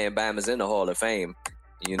 left-hand Bammers in the Hall of Fame.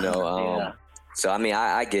 You know, so I mean,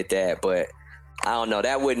 I get that, but I don't know.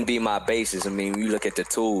 That wouldn't be my basis. I mean, you look at the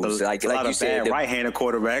tools, like you said, right-handed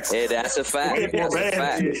quarterbacks. Yeah, that's a fact.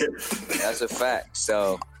 That's a fact.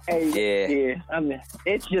 So, yeah. I mean,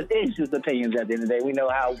 it's just opinions at the end of the day. We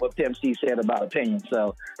know what Pimp C said about opinions.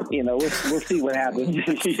 So, you know, we'll see what happens.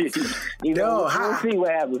 You know, we'll see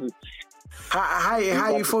what happens. How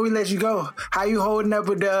you, before we let you go, how you holding up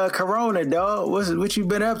with the Corona, dog? What you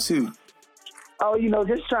been up to? Oh, you know,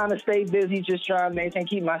 just trying to stay busy, just trying to maintain,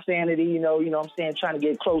 keep my sanity, you know what I'm saying, trying to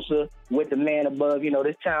get closer with the man above. You know,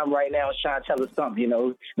 this time right now is trying to tell us something, you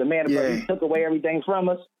know. The man above took away everything from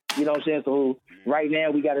us. You know what I'm saying? So right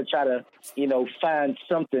now we got to try to, find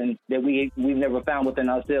something that we've never found within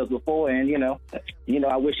ourselves before. And,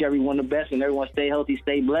 I wish everyone the best and everyone stay healthy,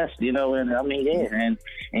 stay blessed, and I mean, yeah,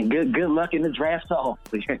 and good luck in the draft all.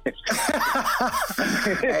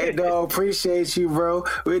 Hey, dog, appreciate you, bro.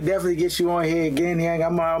 We'll definitely get you on here again.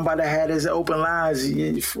 I'm about to have this open lines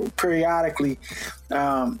periodically.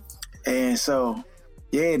 And so,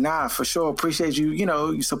 yeah, nah, for sure. Appreciate you,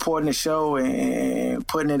 you supporting the show and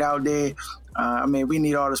putting it out there. I mean, we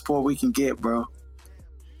need all the support we can get, bro.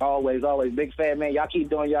 Always. Big fan, man. Y'all keep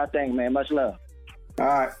doing y'all thing, man. Much love. All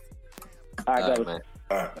right, brother.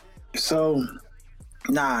 All right. So,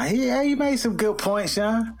 he made some good points,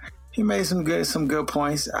 Sean. He made some good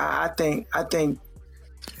points. I think.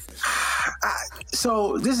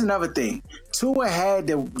 So this is another thing. Tua had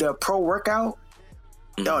the pro workout.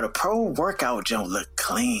 Yo, the pro workout jump look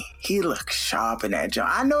clean. He looked sharp in that jump.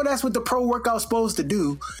 I know that's what the pro workout's supposed to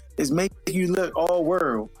do, is make you look all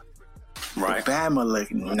world. Right. But Bama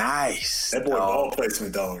look nice. That boy ball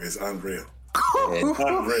placement, dog, is unreal.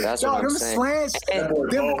 That's what I'm saying. Slants,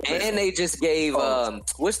 and they just gave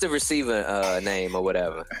what's the receiver name or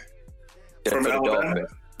whatever for the Dolphins?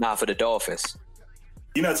 Nah, for the Dolphins.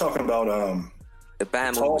 You're not talking about the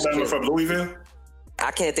Bama, tall Bama from Louisville? I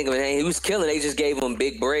can't think of his name. He was killing. They just gave him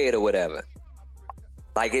big bread or whatever.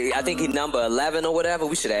 Like, I think he's number 11 or whatever.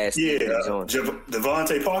 We should ask. Yeah,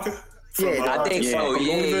 Devontae Parker. I think so.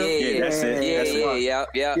 Yeah. That's it.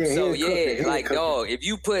 Yeah. So like, dog, if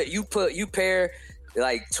you pair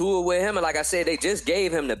like Tua with him, and like I said, they just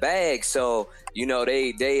gave him the bag, so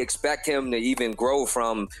they expect him to even grow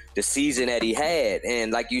from the season that he had.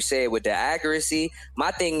 And like you said, with the accuracy,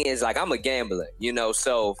 my thing is, like, I'm a gambler,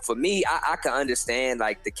 so for me, I can understand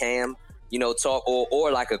like the Cam, talk or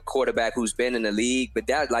like a quarterback who's been in the league, but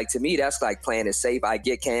that, like, to me, that's like playing it safe. I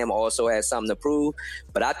get Cam also has something to prove,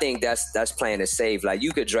 but I think that's playing it safe. Like,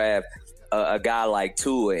 you could draft a guy like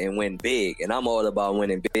Tua and win big, and I'm all about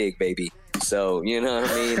winning big, baby. So, you know what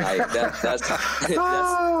I mean? Like, that's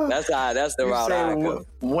the route I go.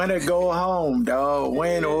 Win or go home, dog.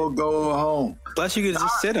 Win or go home. Plus, you can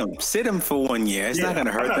just sit them for 1 year. It's not going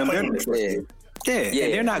to hurt them. And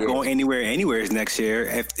they're not going anywhere next year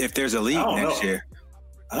if there's a league next year.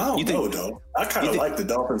 I don't know, though. I kind of like the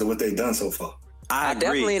Dolphins and what they've done so far. I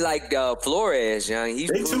definitely like Flores, young. He's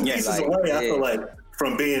they 2 pieces away, I feel like,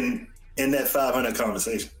 from being in that 500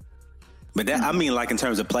 conversation. But that, I mean, like, in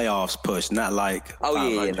terms of playoffs push, not like.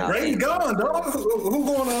 Brady's gone, dog.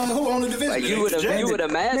 Who on the division? Like, you would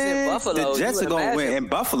imagine Buffalo. The Jets are going to win, and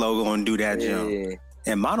Buffalo going to do that jump.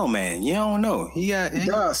 And Mono Man, you don't know.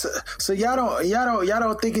 So y'all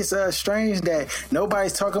don't think it's strange that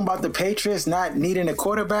nobody's talking about the Patriots not needing a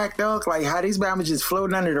quarterback, dog? Like, how these Bama just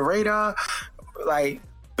floating under the radar, like.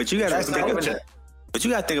 But you got to think about. But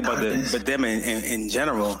you got to think about them in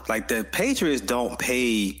general. Like, the Patriots don't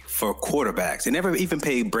pay for quarterbacks. They never even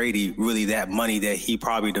paid Brady really that money that he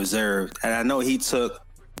probably deserved. And I know he took,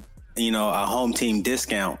 a home team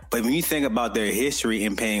discount. But when you think about their history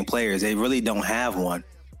in paying players, they really don't have one.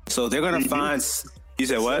 So they're going to find. You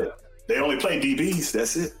said what? They only play DBs.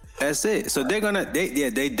 That's it. That's it. So they're gonna.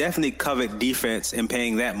 They definitely covet defense and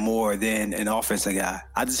paying that more than an offensive guy.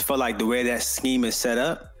 I just feel like the way that scheme is set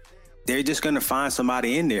up, they're just going to find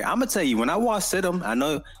somebody in there. I'm going to tell you, when I watched Stidham, I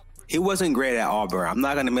know he wasn't great at Auburn. I'm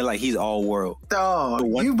not going to admit like he's all world. Dog,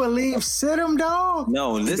 you believe Stidham, dog?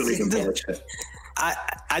 No,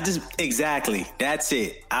 I just, exactly. That's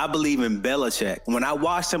it. I believe in Belichick. When I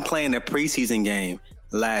watched him play in the preseason game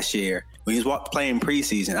last year, when he was playing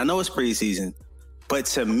preseason, I know it's preseason, but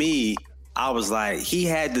to me, I was like, he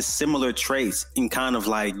had the similar traits in kind of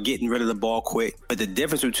like getting rid of the ball quick. But the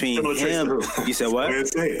difference between him, you said what?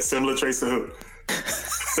 Similar traits to who?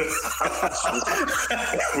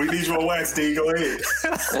 We need more wax, D. Go ahead.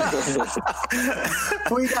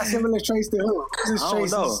 Who he got similar traits to who? I don't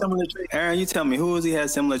know. Similar traits? Aaron, you tell me, who has he had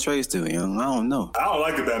similar traits to? I don't know. I don't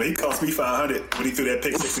like it about it. He cost me $500 when he threw that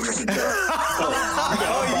pick 6 in the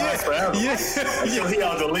Until he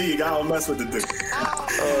out the league, I don't mess with the dude.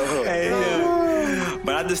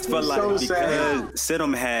 But I just felt like because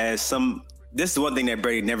Stidham has some. This is one thing that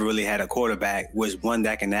Brady never really had a quarterback, was one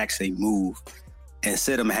that can actually move. And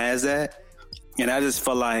Stidham has that. And I just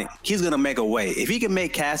felt like he's going to make a way. If he can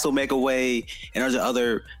make Castle make a way, and there's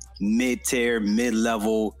other mid-tier,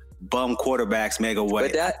 mid-level bum quarterbacks make a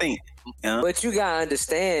way. But you got to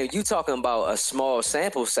understand, you talking about a small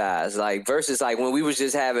sample size, like, versus like when we was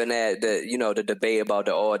just having the debate about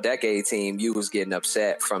the all-decade team, you was getting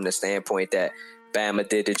upset from the standpoint that Bama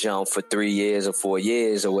did the jump for 3 years or 4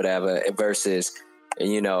 years or whatever, versus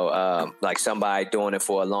you know, like somebody doing it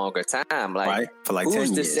for a longer time. Like, right. For like 10 who's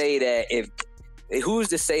to years. say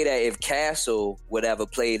that if Castle would ever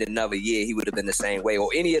played another year, he would have been the same way, or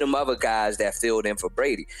any of them other guys that filled in for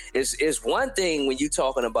Brady? It's one thing when you're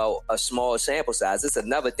talking about a small sample size. It's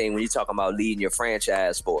another thing when you're talking about leading your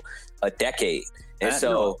franchise for a decade. And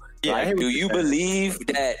so, like, do you believe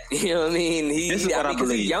that, you know what I mean? This is what I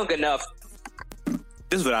believe. He's young enough.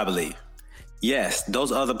 This is what I believe. Yes,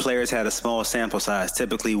 those other players had a small sample size,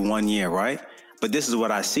 typically 1 year, right? But this is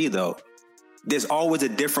what I see, though. There's always a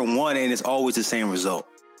different one, and it's always the same result.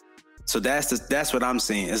 So that's what I'm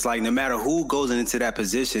seeing. It's like no matter who goes into that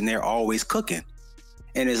position, they're always cooking.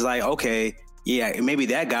 And it's like, okay, yeah, maybe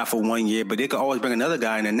that guy for 1 year, but they could always bring another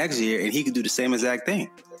guy in the next year, and he could do the same exact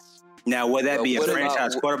thing. Now, would that be a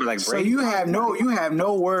franchise quarterback like Brady? So you have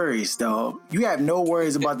no worries, though. You have no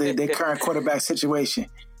worries about their current quarterback situation.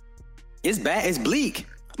 It's bad. It's bleak.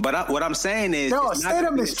 But what I'm saying is,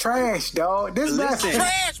 Stidham is trash, dog. This is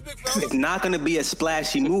trash, big bro. It's not going to be a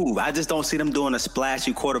splashy move. I just don't see them doing a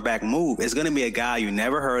splashy quarterback move. It's going to be a guy you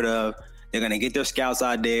never heard of. They're going to get their scouts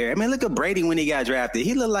out there. I mean, look at Brady when he got drafted.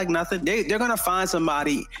 He looked like nothing. They're going to find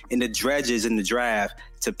somebody in the dredges in the draft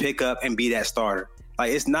to pick up and be that starter.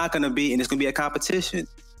 Like, it's not going to be, and it's going to be a competition.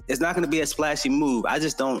 It's not going to be a splashy move. I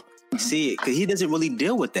just don't see it because he doesn't really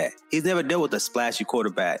deal with that. He's never dealt with a splashy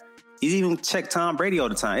quarterback. He's even checked Tom Brady all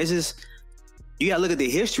the time. It's just, you got to look at the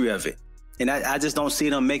history of it. And I just don't see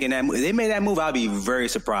them making that move. If they made that move, I'd be very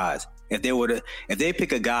surprised. If they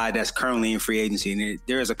pick a guy that's currently in free agency, and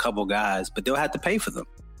there's a couple guys, but they'll have to pay for them.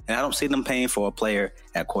 And I don't see them paying for a player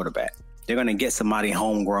at quarterback. They're going to get somebody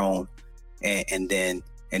homegrown and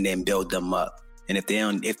then build them up. And if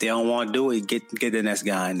they don't want to do it, get the next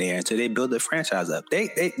guy in there until they build the franchise up.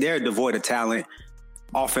 They're devoid of talent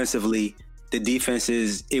offensively. The defense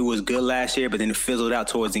it was good last year, but then it fizzled out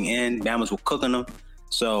towards the end. Bama's were cooking them.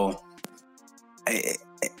 So,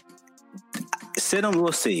 Stidham,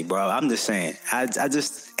 we'll see, bro. I'm just saying. I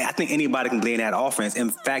think anybody can play in that offense. In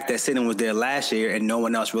fact, that Stidham was there last year and no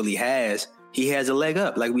one else really has. He has a leg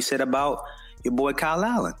up, like we said about your boy Kyle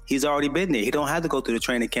Allen. He's already been there. He don't have to go through the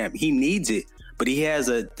training camp. He needs it, but he has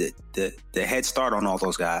the head start on all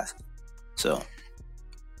those guys. So.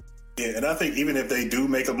 Yeah, and I think even if they do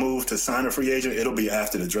make a move to sign a free agent, it'll be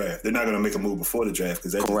after the draft. They're not going to make a move before the draft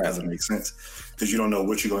because that just doesn't make sense. Because you don't know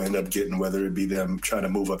what you're going to end up getting, whether it be them trying to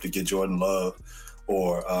move up to get Jordan Love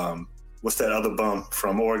or what's that other bum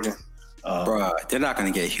from Oregon? Bro, they're not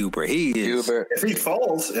going to get Hubert. Hubert. If he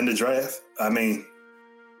falls in the draft, I mean,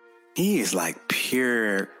 he is like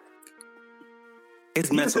pure. It's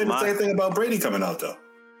mental. The same thing about Brady coming out though.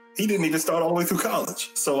 He didn't even start all the way through college.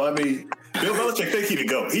 So, I mean, Bill Belichick think he could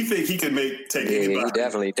go. He think he can take anybody. He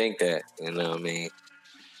definitely think that. You know what I mean?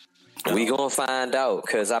 We going to find out.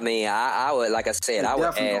 Because, I mean, I would, like I said, I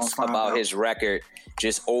would ask about his record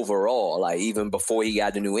just overall. Like, even before he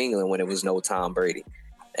got to New England when it was no Tom Brady.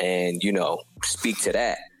 And, you know, speak to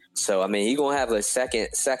that. So, I mean, he going to have a second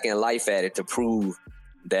life at it to prove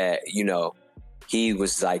that, you know, he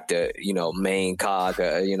was like the, you know, main cog,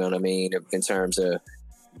 you know what I mean, in terms of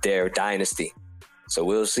their dynasty. So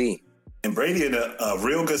we'll see. And Brady in a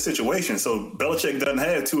real good situation. So Belichick doesn't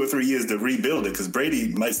have 2 or 3 years to rebuild it because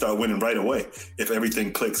Brady might start winning right away if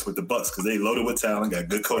everything clicks with the Bucs because they loaded with talent, got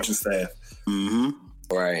good coaching staff. Mm-hmm.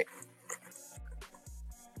 Right.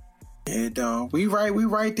 Yeah, dog. We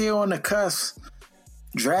right there on the cusp.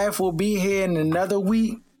 Draft will be here in another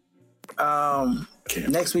week.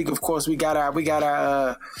 Next week, of course, we got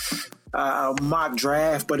our mock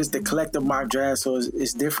draft, but it's the collective mock draft, so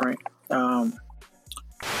it's different.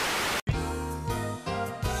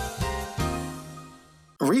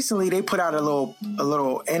 Recently, they put out a little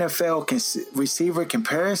NFL receiver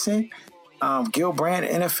comparison. Gil Brandt,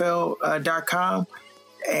 NFL.com,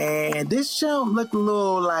 and this jump looked a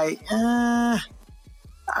little like, I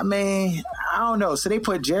mean, I don't know. So they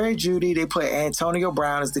put Jerry Jeudy, they put Antonio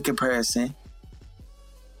Brown as the comparison.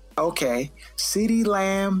 Okay, CeeDee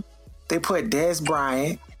Lamb. They put Dez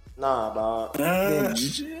Bryant. Nah, dog.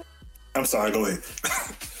 I'm sorry. Go ahead.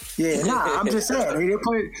 Yeah, nah. I'm just saying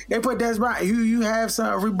they put Dez Bryant. You have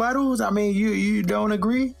some rebuttals. I mean, you don't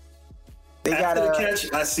agree? They After the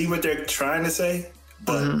catch, I see what they're trying to say,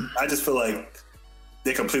 but I just feel like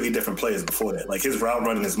they're completely different players before that. Like his route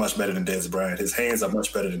running is much better than Dez Bryant. His hands are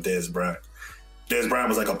much better than Dez Bryant. Dez Bryant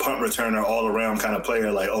was like a punt returner, all around kind of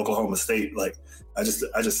player, like Oklahoma State. Like I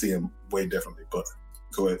just see him way differently. But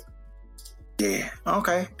go ahead. Yeah.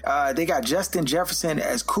 Okay. They got Justin Jefferson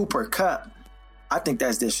as Cooper Kupp. I think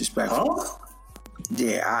that's disrespectful. Huh?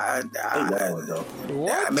 Yeah.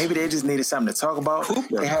 Maybe they just needed something to talk about.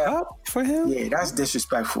 Cooper Kupp for him? Yeah, that's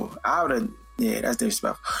disrespectful. I would have. Yeah, that's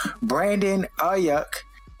disrespectful. Brandon Ayuk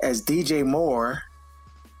as DJ Moore.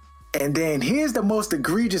 And then here's the most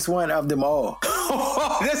egregious one of them all.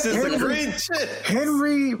 This is egregious.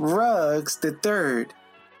 Henry Ruggs III.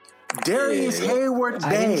 Darius Hayward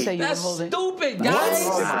Bay. That's stupid,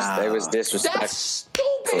 guys. They was disrespectful. That's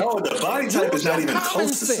stupid. No, the body type is not even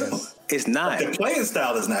close to similar. It's not. The playing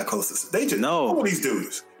style is not close to similar. They just No. all these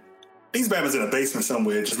dudes. These bammers in a basement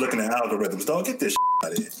somewhere just looking at algorithms. Dog, get this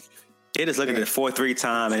out of here. They just look at the 4-3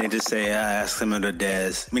 time and they just say, that's similar to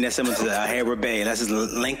Dez. I mean, that's similar to Hayward Bay. Let's just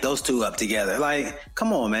link those two up together. Like,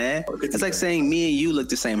 come on, man. It's like saying me and you look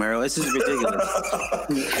the same, Harold. It's just ridiculous.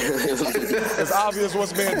 It's obvious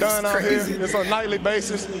what's being done out here. It's on a nightly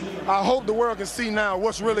basis. I hope the world can see now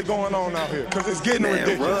what's really going on out here because it's getting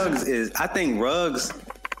ridiculous. I think Ruggs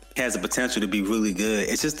has the potential to be really good.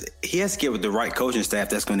 It's just he has to get with the right coaching staff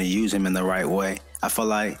that's going to use him in the right way. I feel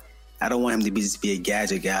like I don't want him to just be a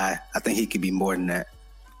gadget guy. I think he could be more than that.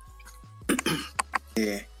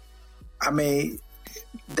 Yeah. I mean,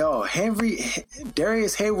 dog,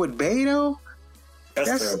 Darius Hayward Bay, though?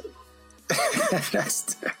 That's terrible.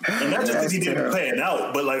 And not just because he didn't play it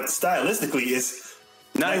out, but like stylistically, it's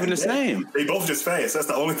not even the same. They both just fast. That's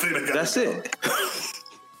the only thing that got That's it.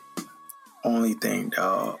 Only thing,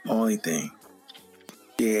 dog. Only thing.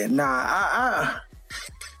 Yeah, nah,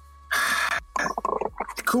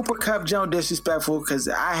 Cooper Kupp jump disrespectful because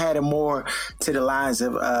I had it more to the lines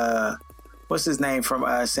of what's his name from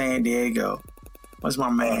San Diego? What's my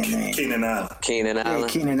man name? Keenan Allen. Yeah,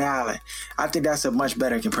 Keenan Allen. I think that's a much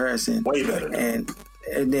better comparison. Way better.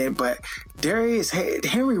 And then, but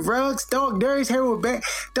Henry Ruggs, dog, Darius Hayward,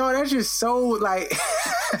 dog, that's just so like,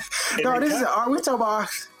 dog, this is we talking about.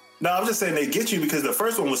 No, I'm just saying they get you because the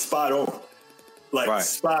first one was spot on. Like,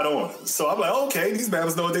 spot on. So I'm like, okay, these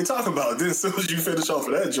bammers know what they talking about. Then as soon as you finish off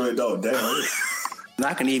of that joint, dog, damn.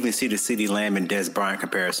 I can even see the CeeDee Lamb and Dez Bryant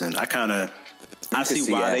comparison. I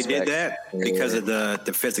see why they did that because of the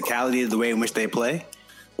physicality of the way in which they play,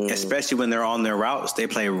 especially when they're on their routes. They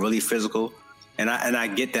play really physical, and I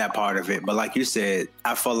get that part of it. But like you said,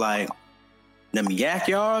 I feel like them yak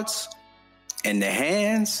yards and the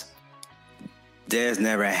hands, Dez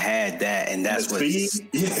never had that, and that's what the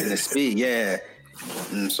speed, yeah.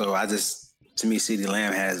 And so to me, CeeDee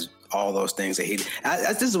Lamb has all those things that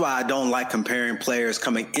this is why I don't like comparing players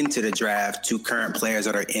coming into the draft to current players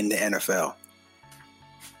that are in the NFL.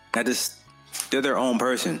 They're their own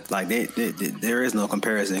person. Like there is no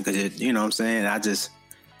comparison because you know what I'm saying.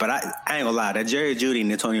 But I ain't gonna lie. That Jerry Jeudy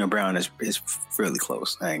and Antonio Brown is really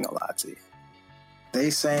close. I ain't gonna lie to you.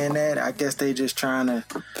 They saying that. I guess they just trying to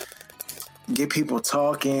get people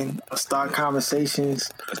talking, start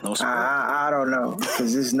conversations. There's no sport. I don't know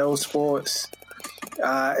because there's no sports.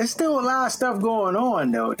 It's still a lot of stuff going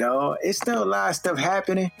on though, dog. It's still a lot of stuff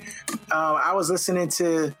happening. I was listening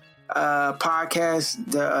to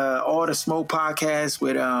podcast, the All the Smoke podcast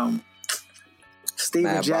with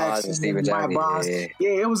Steven Jackson, Matt Barnes. Yeah,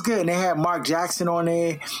 it was good. And they had Mark Jackson on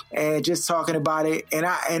there and just talking about it. And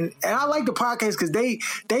I like the podcast because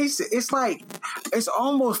it's like it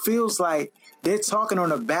almost feels like they're talking on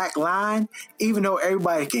the back line, even though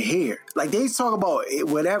everybody can hear. Like they talk about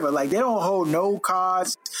whatever. Like they don't hold no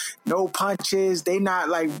cards, no punches. They not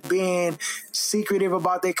like being secretive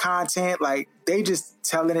about their content. Like they just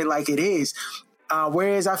telling it like it is.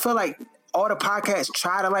 Whereas I feel like all the podcasts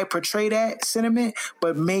try to like portray that sentiment,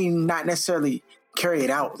 but may not necessarily carry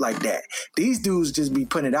it out like that. These dudes just be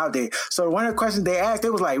putting it out there. So one of the questions they asked,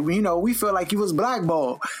 they was like, we feel like you was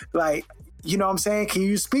blackballed. Like, you know what I'm saying? Can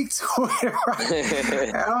you speak to it? Right?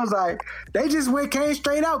 And I was like, they just came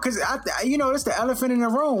straight out because, that's the elephant in the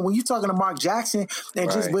room. When you're talking to Mark Jackson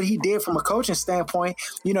and just what he did from a coaching standpoint,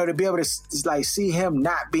 to be able to like see him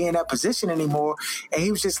not be in that position anymore. And he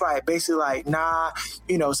was just like, basically like, nah,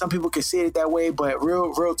 some people can see it that way, but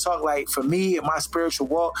real talk, like for me in my spiritual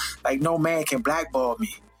walk, like no man can blackball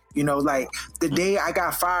me. Like the day I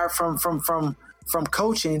got fired from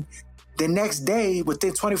coaching, the next day,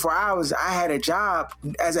 within 24 hours, I had a job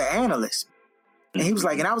as an analyst. And he was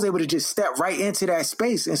like, and I was able to just step right into that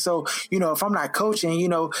space. And so, if I'm not coaching,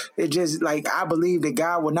 it just like, I believe that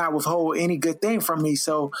God will not withhold any good thing from me.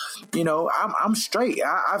 So, I'm straight.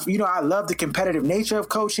 I love the competitive nature of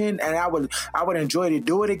coaching and I would enjoy to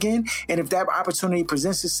do it again. And if that opportunity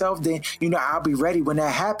presents itself, then, I'll be ready when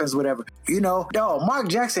that happens, whatever. Mark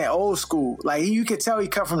Jackson, old school. Like you could tell he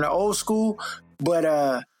come from the old school, but,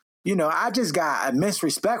 I just got immense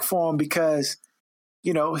respect for him because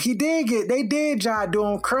you know, they did try to do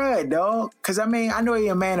him crud, dog. Because, I mean, I know he's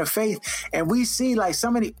a man of faith, and we see, like,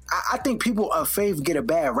 I think people of faith get a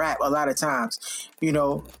bad rap a lot of times, you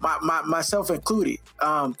know, myself included.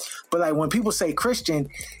 But, like, when people say Christian,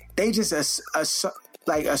 they just assert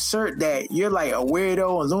that you're, like, a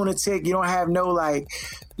weirdo, a lunatic. You don't have no, like,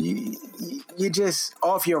 you're just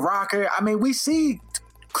off your rocker. I mean, we see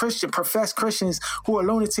professed Christians who are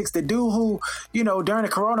lunatics. The dude who, you know, during the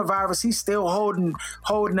coronavirus, he's still holding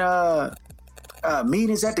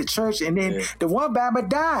meetings at the church, and then the one Bama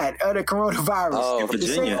died of the coronavirus. Oh, the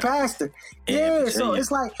Virginia. same pastor. Yeah, so it's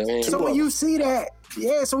like, so when you see that,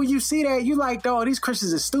 you like, dog, these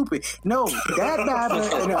Christians are stupid. No, that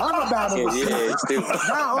Bama and the other Bama was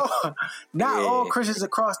stupid. Not all Christians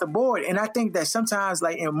across the board. And I think that sometimes,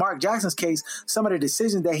 like in Mark Jackson's case, some of the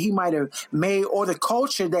decisions that he might have made or the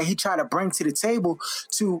culture that he tried to bring to the table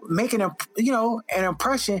to make an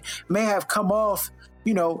impression may have come off.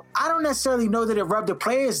 You know, I don't necessarily know that it rubbed the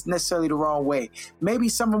players necessarily the wrong way. Maybe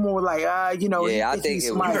some of them were like, I think it was. I think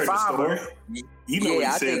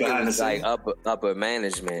it was like upper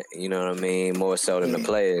management. You know what I mean? More so than the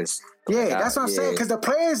players. Yeah, that's what I'm saying. Because the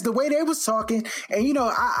players, the way they was talking, and you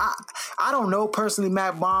know, I don't know personally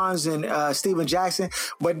Matt Barnes and Steven Jackson,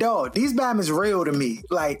 but dog, these Batman's real to me.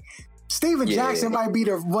 Like Steven Jackson might be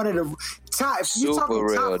one of the top. If you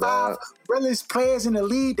talking top 5 realest players in the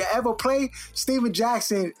league to ever play, Steven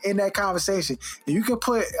Jackson in that conversation. And you can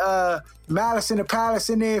put Malice in the Palace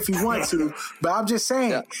in there if you want to, but I'm just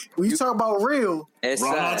saying when you talk about real, it's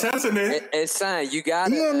Son. You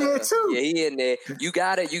got he in there too. Yeah, he in there. You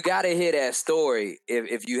gotta hear that story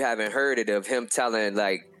if you haven't heard it, of him telling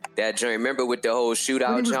like that joint. Remember with the whole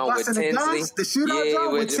shootout joint with Tinsley? The shootout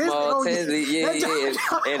joint with Jamal Tinsley.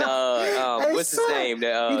 And what's his name?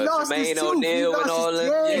 Jermaine O'Neal and all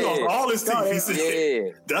them. He lost all his teeth.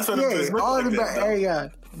 Yeah. That's what I'm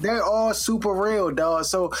saying. They're all super real, dog.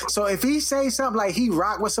 So if he say something like he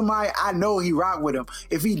rock with somebody, I know he rock with him.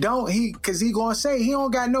 If he don't, because he gonna say he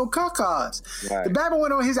don't got no cuckoos. Right. The Batman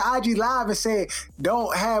went on his IG Live and said,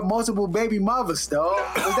 "Don't have multiple baby mothers, dog."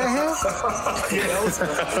 Was that him?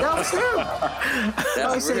 That was him.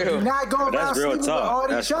 That's real. You're not going around sleeping with all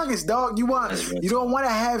these youngest, dog. You don't want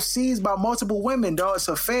to have seeds by multiple women, dog. It's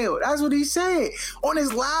a fail. That's what he said on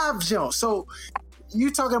his live jump. So you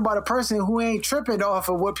talking about a person who ain't tripping off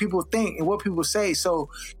of what people think and what people say. So,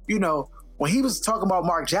 you know, when he was talking about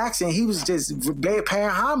Mark Jackson, he was just paying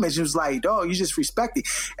homage. It was like, dog, you just respect it.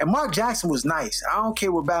 And Mark Jackson was nice. I don't care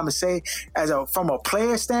what Bama say. From a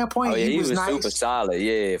player standpoint, he was nice. Super solid,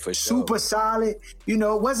 yeah, for sure. Super solid. You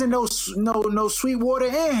know, wasn't no sweet water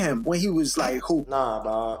in him when he was like, who? Nah,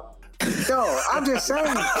 dog. No, I'm just saying.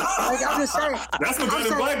 That's what got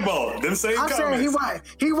him blackballed. Them same comments.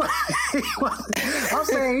 I'm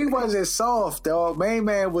saying he wasn't soft, dog. Main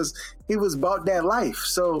man was about that life.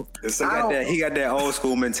 So he got that old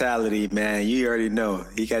school mentality, man. You already know.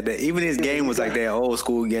 He got that. Even his game was like that old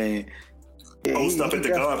school game. Post up at the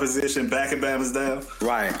guard position, back and Bama's down.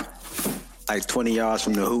 Right. Like 20 yards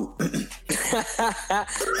from the hoop.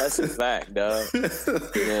 That's a fact, dog. You know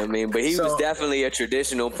what I mean? But he was definitely a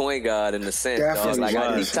traditional point guard in the sense, dog.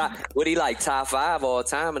 Like top 5 all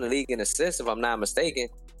time in the league in assists, if I'm not mistaken.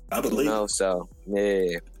 I believe. You know, so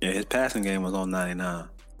yeah, his passing game was on 99.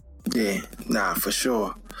 Yeah, nah, for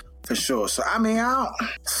sure. So I mean,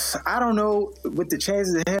 I don't know with the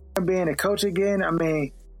chances of him being a coach again. I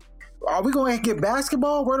mean, are we going to get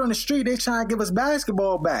basketball? Word on the street, they trying to give us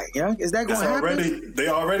basketball back. Yeah, is that going to happen? They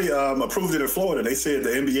already approved it in Florida. They said the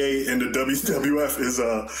NBA and the WWF is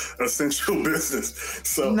essential business.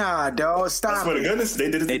 So nah, dog, stop. I swear to goodness, they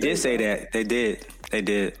did it. They did say that. They did.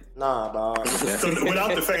 Nah, dog. So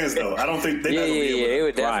without the fans, though, I don't think they're not going to be able to. It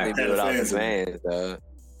would definitely be without the fans, though.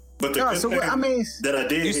 But the good thing that I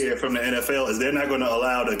did hear from the NFL is they're not going to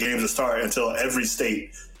allow the games to start until every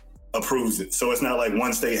state approves it. So it's not like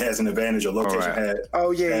one state has an advantage or location had.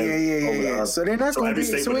 Oh, yeah. So then that's going to be...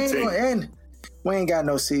 So we ain't going to end. We ain't got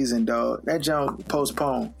no season, dog. That jump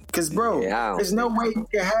postponed. Because, bro, there's no way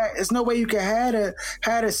you can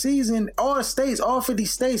have a season. All 50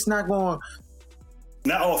 states not going...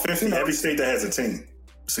 Not all 50. Every state that has a team.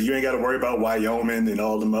 So you ain't got to worry about Wyoming and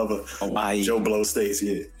all them other Joe Blow states,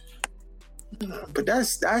 yeah. But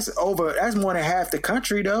that's over. That's more than half the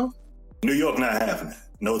country, though. New York not happening.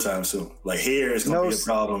 No time soon. Like here, it's gonna be a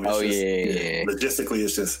problem. It's logistically,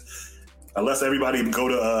 it's just unless everybody go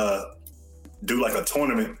to do like a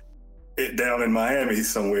tournament down in Miami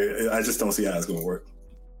somewhere. I just don't see how it's gonna work.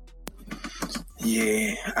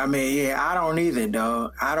 Yeah, I mean, I don't either,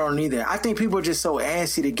 dog. I don't either. I think people are just so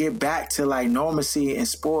antsy to get back to like normalcy in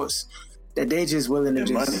sports that they just willing to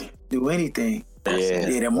just do anything.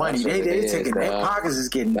 The money they taking their pockets is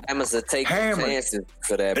getting. Bama's are taking chances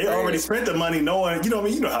for that. They already spent the money knowing, you know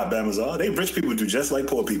how Bama's are. They rich people do just like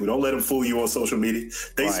poor people. Don't let them fool you on social media.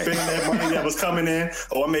 They spending that money that was coming in.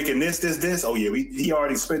 Oh, I'm making this. Oh yeah, he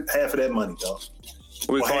already spent half of that money, dog.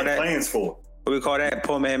 What we call that? Plans for. What we call that?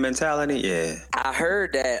 Poor man mentality. Yeah. I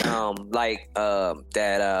heard that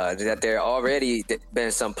that there already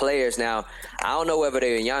been some players now. I don't know whether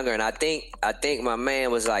they were younger, and I think my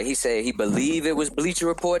man was like, he said he believed it was Bleacher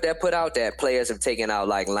Report that put out that players have taken out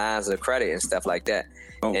like lines of credit and stuff like that.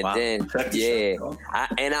 Oh, and wow. then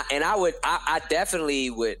I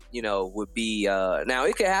definitely would be now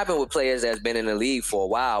it could happen with players that's been in the league for a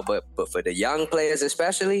while, but for the young players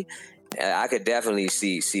especially, I could definitely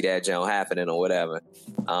see that jump happening or whatever.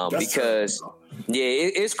 Because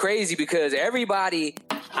it's crazy because everybody,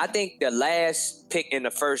 I think the last pick in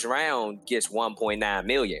the first round gets $1.9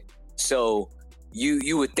 million. So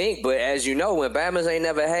you would think, but as you know, when Bama's ain't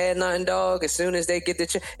never had nothing, dog, as soon as they get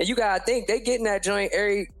the and you gotta think they getting that joint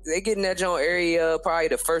area probably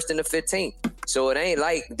the first and the 15th. So it ain't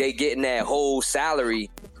like they getting that whole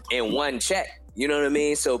salary in one check. You know what I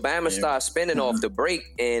mean? So Bama starts spending off the break,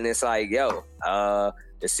 and it's like, the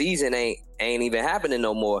season ain't even happening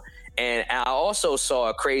no more. And I also saw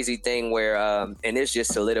a crazy thing where, and this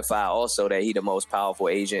just solidified also that he the most powerful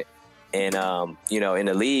agent, and in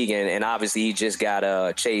the league, and obviously he just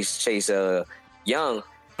got Chase Young.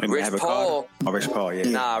 Rich Paul, yeah.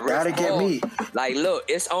 Nah, Rich Paul, get me. Like, look,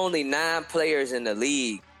 it's only 9 players in the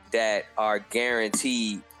league that are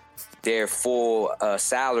guaranteed their full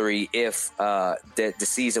salary if the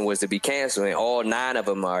season was to be canceled, and all 9 of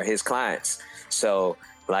them are his clients. So,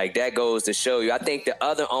 like, that goes to show you. I think the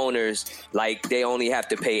other owners, like, they only have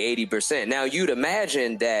to pay 80%. Now, you'd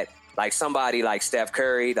imagine that, like, somebody like Steph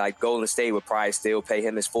Curry, like Golden State would probably still pay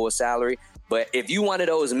him his full salary. But if you one of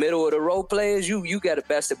those middle-of-the-road players, you got the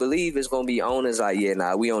best to believe it's going to be owners like,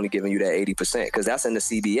 we only giving you that 80% because that's in the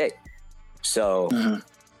CBA. So...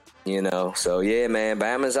 so yeah, man,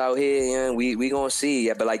 Bama's out here, we gonna see.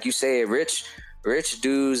 Yeah, but like you said, rich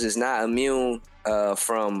dudes is not immune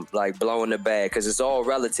from like blowing the bag because it's all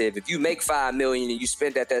relative. If you make $5 million and you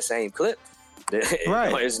spend at that same clip,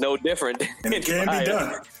 it's no different. And it can be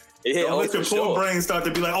done. Yeah, don't let your poor brain start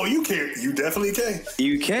to be like, oh, you can't. You definitely can.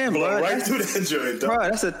 You can, blow bro. Right through that joint, dog. Bro,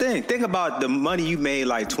 that's the thing. Think about the money you made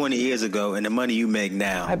like 20 years ago and the money you make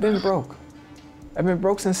now. I've been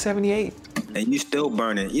broke since '78. And you still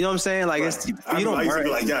burning. You know what I'm saying? Like, right. You don't used to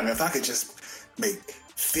burn. be like, if I could just make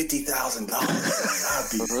 $50,000,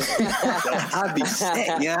 I'd be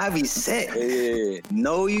set. Yeah, I'd be set. Yeah.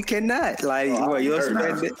 No, you cannot. Like, you'll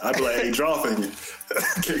spend it. I'd be like, hey, draw thing.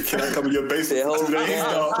 Can I come in your basement for 2 days?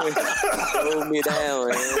 Hold me down,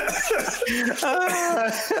 man.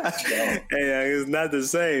 Hey, it's not the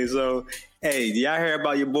same. So, hey, do y'all hear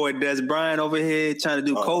about your boy Des Bryant over here trying to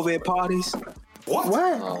do COVID parties? What?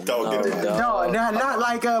 No, not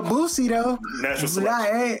like Boosie though. Natural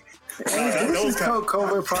selection. Boosie's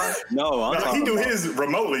COVID part. No, he do his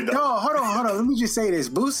remotely though. No, hold on. Let me just say this: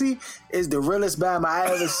 Boosie is the realest Bama I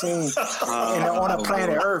ever seen on the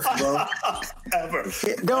planet Earth, bro. Ever.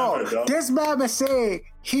 Dog, this Bama said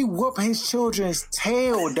he whooped his children's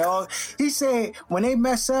tail, dog. He said when they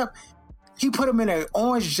mess up, he put them in an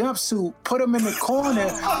orange jumpsuit, put them in the corner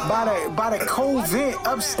by the cold vent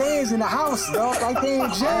upstairs in the house, dog, like they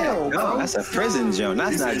in jail, bro. That's a prison jail.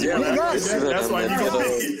 That's not jail. That's why you get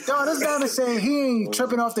me. Dog, this guy was saying he ain't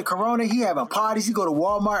tripping off the corona. He having parties. He go to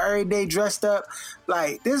Walmart every day dressed up.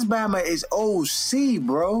 Like, this Bama is OC,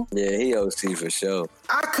 bro. Yeah, he OC for sure.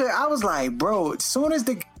 I was like, bro, as soon as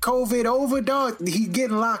the COVID over, dog, he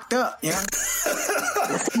getting locked up. Yeah.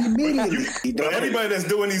 Immediately. But everybody that's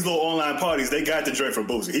doing these little online parties, they got the joint for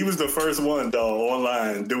Boosie. He was the first one, dog,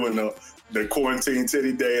 online doing the quarantine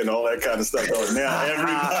titty day and all that kind of stuff. Dog. Now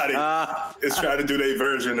everybody is trying to do their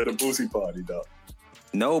version of the Boosie party, dog.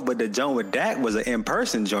 No, but the joint with Dak was an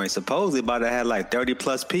in-person joint. Supposedly about to have like 30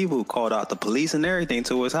 plus people called out the police and everything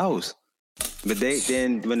to his house. But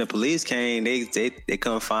then when the police came, they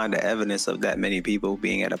couldn't find the evidence of that many people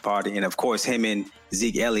being at a party. And of course, him and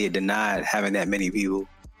Zeke Elliott denied having that many people.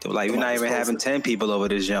 They were like, we're not even having 10 people over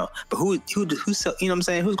this jump. But who, you know what I'm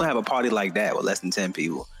saying? Who's going to have a party like that with less than 10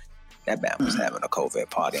 people? That Bama was having a COVID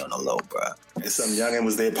party on the low, bro. And some youngin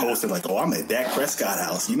was there posting like, "Oh, I'm at Dak Prescott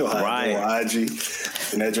house." You know how I go on IG.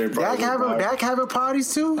 And that Dak having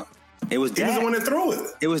parties too. It was he was the one that threw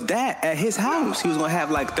it. It was Dak at his house. He was gonna have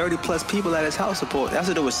like 30 plus people at his house support. That's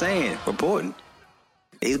what it was saying, reporting.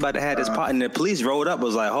 He's about to have this party, and the police rolled up.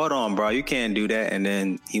 Was like, "Hold on, bro, you can't do that." And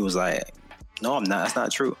then he was like, "No, I'm not. That's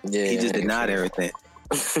not true." Yeah, he just denied everything.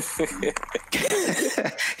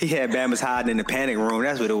 He had Bama's hiding in the panic room.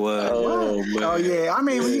 That's what it was. Oh yeah. I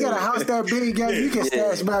mean, when you got a house that big, you can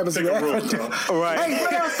stash Bama's there. Right. Hey,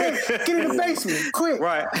 what else? Get in the basement, quick.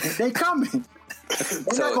 Right. They coming.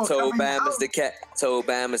 Told Bama's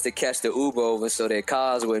to catch the Uber over so their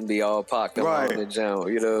cars wouldn't be all parked around the jump.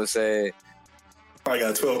 You know what I'm saying? I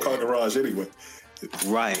got a 12-car garage anyway.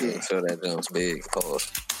 Right. So that jump's big.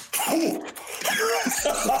 Pause. Oh.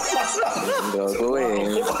 Go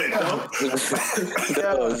ahead.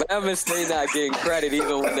 Bama stay not getting credit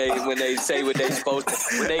even when they say what they supposed to.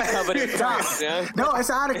 When they cover their tracks, yeah. No,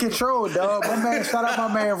 it's out of control, dog. Shout out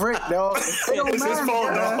my man Rick, dog. It don't It's his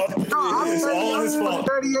fault, dog. No, I'm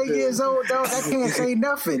 38 years old, dog. I can't say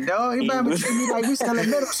nothing, dog. He might treat me like we still in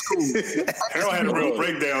middle school. Harold had a real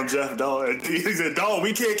breakdown, Jeff, dog. He said, dog,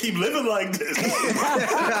 we can't keep living like this.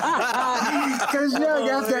 Because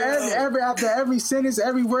after every sentence,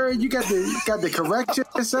 every word, you got to correct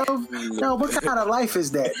yourself. No, what kind of life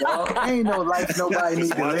is that, dog? Ain't no life nobody needs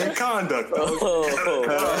to live. Conduct, dog.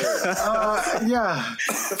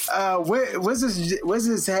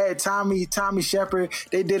 Wizards had Tommy Shepard.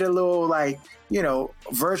 They did a little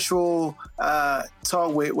virtual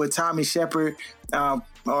talk with Tommy Shepard.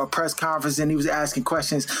 Or press conference, and he was asking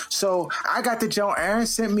questions. So I got the Joe. Aaron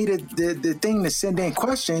sent me the thing to send in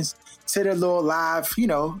questions to the little live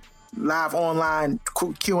online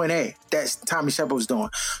Q&A that Tommy Shepard was doing.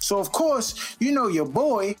 So of course, your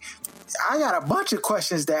boy, I got a bunch of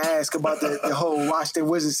questions to ask about the whole Washington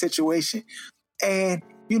Wizards situation, and.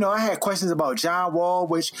 I had questions about John Wall,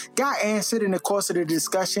 which got answered in the course of the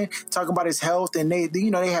discussion, talking about his health, and they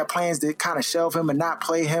had plans to kind of shelve him and not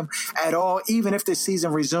play him at all. Even if the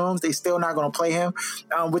season resumes, they still not going to play him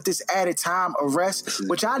with this added time of rest,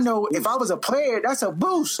 which I know if I was a player, that's a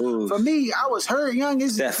boost. For me. I was hurt young.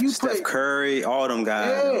 Steph Curry, all them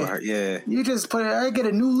guys. Yeah. You just I get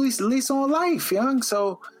a new lease on life, young.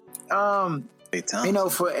 So, in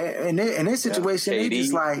this situation, they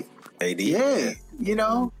just like, AD,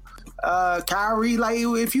 Kyrie,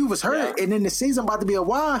 if you was hurt and then the season about to be a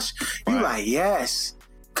wash, you like, yes,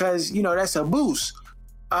 because, that's a boost.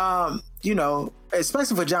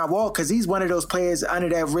 Especially for John Wall, because he's one of those players under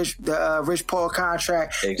that Rich Paul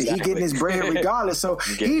contract. Exactly. He getting his bread regardless. So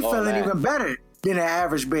he feeling even better than an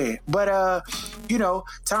average bear. But,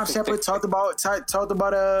 Tom Shepard talked about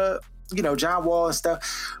John Wall and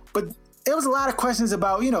stuff. But there was a lot of questions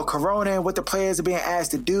about, Corona and what the players are being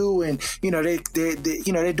asked to do. And,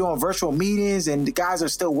 they're doing virtual meetings and the guys are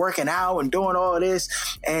still working out and doing all this.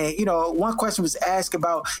 And, one question was asked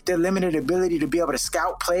about their limited ability to be able to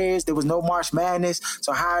scout players. There was no March Madness.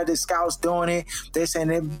 So how are the scouts doing it? They're saying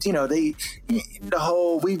that,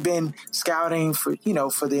 we've been scouting for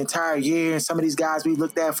the entire year. And some of these guys we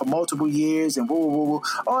looked at for multiple years and all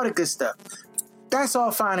the good stuff. That's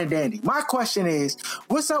all fine and dandy. My question is,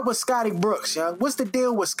 what's up with Scotty Brooks, young? What's the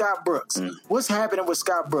deal with Scott Brooks? What's happening with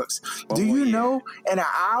Scott Brooks? Do you know in an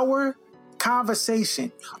hour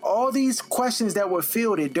conversation, all these questions that were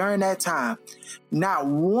fielded during that time, not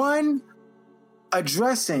one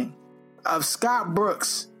addressing of Scott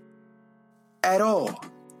Brooks at all?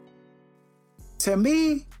 To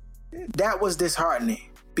me, that was disheartening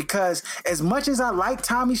because as much as I like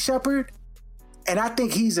Tommy Shepard, and I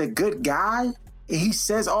think he's a good guy, he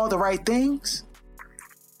says all the right things,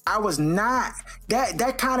 I was not,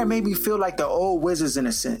 that kind of made me feel like the old Wizards in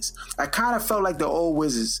a sense. I kind of felt like the old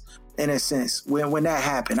Wizards in a sense when that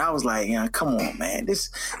happened. I was like, come on, man.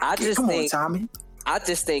 Come on, Tommy. I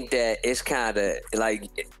just think that it's kind of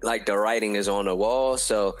like the writing is on the wall.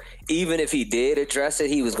 So even if he did address it,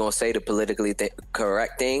 he was going to say the politically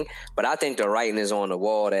correct thing. But I think the writing is on the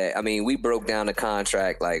wall that, we broke down the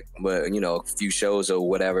contract a few shows or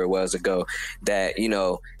whatever it was ago that,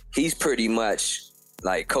 he's pretty much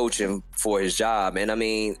coaching for his job. And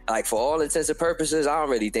for all intents and purposes, I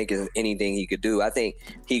don't really think there's anything he could do. I think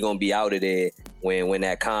he going to be out of there when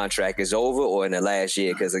that contract is over or in the last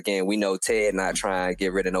year. Because again, we know Ted not trying to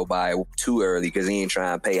get rid of nobody too early because he ain't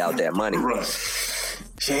trying to pay out that money. Right.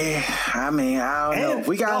 Yeah, I don't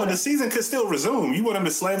know. The season could still resume. You want him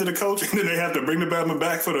to slander the coach and then they have to bring the Bama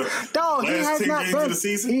back for the last 10 games of the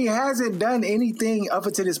season? He hasn't done anything up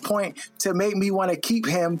until this point to make me want to keep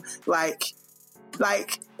him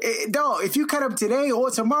if you cut up today or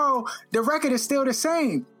tomorrow, the record is still the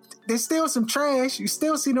same. There's still some trash. You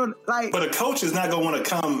still see But a coach is not going to want to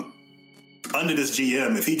come under this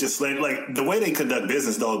GM if he just the way they conduct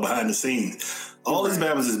business, dog, behind the scenes. All these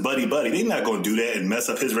Bamas is buddy. They're not going to do that and mess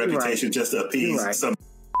up his reputation just to appease some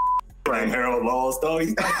Harold Laws, dog.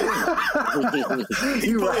 He's not doing it.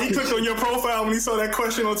 He clicked on your profile when he saw that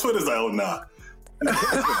question on Twitter. He's like, oh, nah.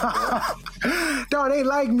 No, they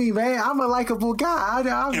like me, man. I'm a likable guy.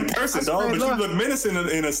 In person, dog, but you look menacing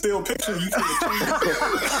in a still picture. You can't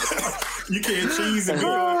cheese. You can't cheese and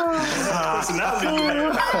personality.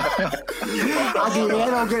 I do.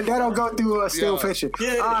 That don't go through a still picture.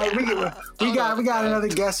 Yeah. All right, we got another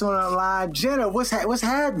guest on the line. Jenna, what's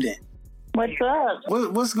happening? What's up?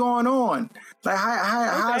 What's going on? Like,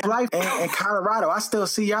 how's life in Colorado? I still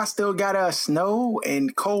see y'all still got snow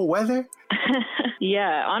and cold weather.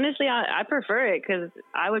 Yeah, honestly, I prefer it because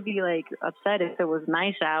I would be like upset if it was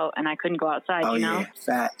nice out and I couldn't go outside. Oh, you know, yeah.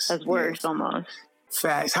 Facts. That's worse almost.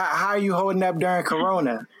 Facts. How are you holding up during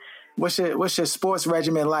Corona? What's your sports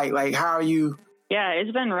regimen like? Like, how are you? Yeah,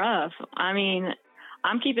 it's been rough. I mean,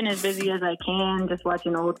 I'm keeping as busy as I can, just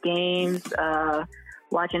watching old games,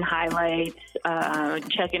 watching highlights,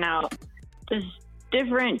 checking out just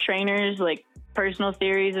different trainers, like personal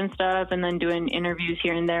theories and stuff, and then doing interviews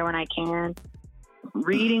here and there when I can.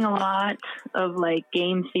 Reading a lot of like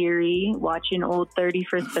game theory, watching old 30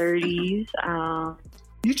 for 30s.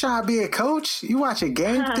 You trying to be a coach? You watching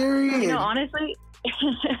game theory? No,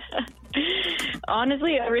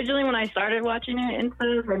 honestly, originally when I started watching it and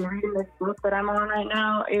stuff and reading this book that I'm on right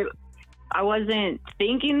now, I wasn't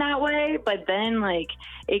thinking that way, but then like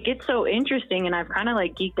it gets so interesting and I've kind of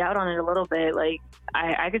like geeked out on it a little bit. Like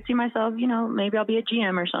I could see myself, you know, maybe I'll be a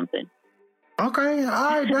GM or something. Okay,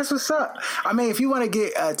 all right, that's what's up. I mean, if you want to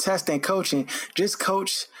get a test in coaching, just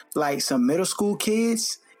coach like some middle school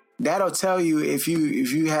kids. That'll tell you if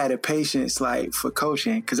you had a patience like for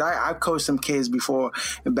coaching. Because I coached some kids before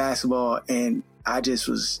in basketball, and I just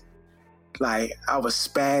was like, I was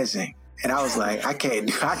spazzing. And I was like, I can't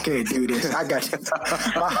do this. I got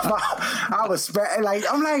I was like,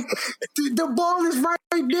 I'm like, the ball is right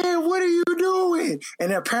there. What are you doing?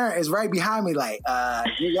 And the parent is right behind me, like,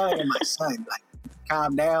 you're yelling at my son. Like,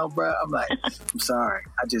 calm down, bro. I'm like, I'm sorry.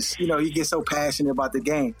 I just, you get so passionate about the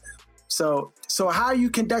game. So how are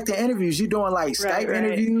you conducting interviews? You doing like Skype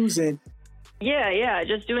interviews and? Yeah,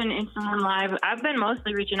 just doing Instagram Live. I've been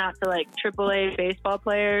mostly reaching out to like AAA baseball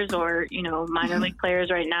players or, minor league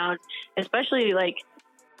players right now, especially like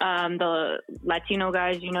the Latino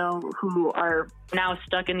guys, who are now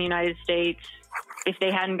stuck in the United States. If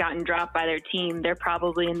they hadn't gotten dropped by their team, they're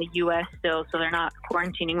probably in the U.S. still, so they're not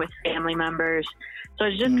quarantining with family members. So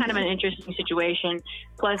it's just kind of an interesting situation.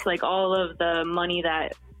 Plus, like all of the money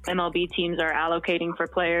that MLB teams are allocating for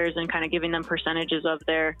players and kind of giving them percentages of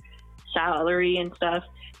their salary and stuff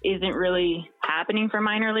isn't really happening for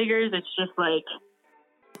minor leaguers. It's just like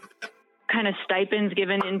kind of stipends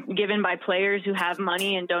given by players who have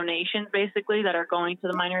money and donations basically that are going to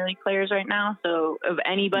the minor league players right now. So of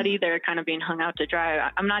anybody, they're kind of being hung out to dry.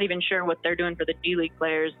 I'm not even sure what they're doing for the G League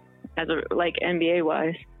players as like NBA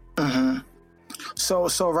wise.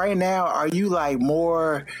 So right now, are you like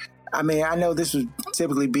more, I mean, I know this would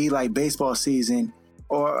typically be like baseball season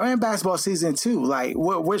or in basketball season too. Like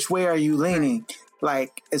which way are you leaning?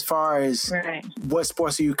 Like as far as what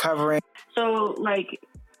sports are you covering? So like,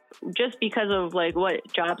 just because of like what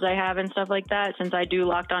jobs I have and stuff like that, since I do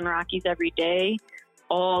Locked On Rockies every day,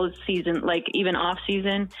 all season, like even off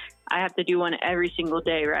season, I have to do one every single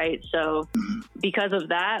day, right? So because of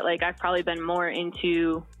that, like I've probably been more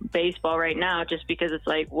into baseball right now just because it's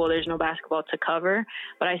like, well, there's no basketball to cover,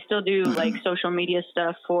 but I still do like social media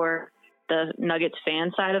stuff for the Nuggets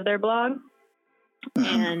fan side of their blog.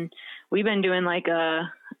 And we've been doing like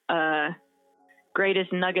a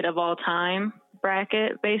greatest Nugget of all time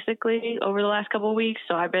bracket basically over the last couple of weeks.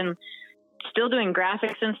 So I've been still doing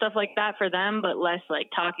graphics and stuff like that for them, but less like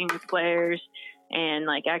talking with players and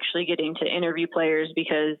like actually getting to interview players,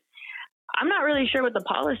 because I'm not really sure what the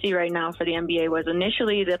policy right now for the NBA was.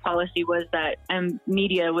 Initially, the policy was that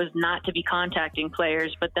media was not to be contacting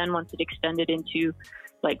players, but then once it extended into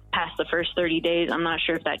like past the first 30 days, I'm not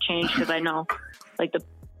sure if that changed, because I know like the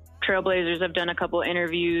Trailblazers have done a couple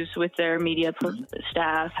interviews with their media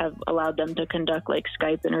staff, have allowed them to conduct like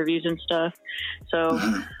Skype interviews and stuff. So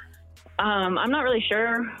I'm not really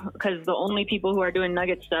sure, because the only people who are doing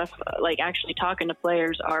Nugget stuff, like actually talking to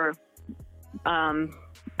players are,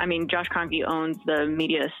 I mean, Josh Kroenke owns the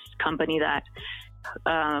media company that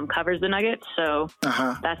covers the Nuggets. So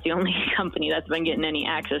that's the only company that's been getting any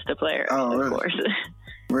access to players, of course.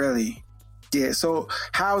 Really? Yeah. So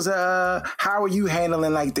how are you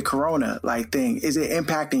handling like the Corona like thing? Is it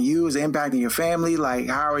impacting you? Is it impacting your family? Like,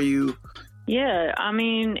 how are you? Yeah, I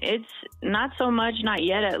mean, it's not so much, not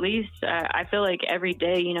yet at least. I feel like every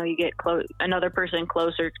day, you get another person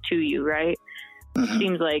closer to you, right? It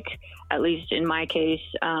seems like, at least in my case,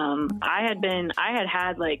 I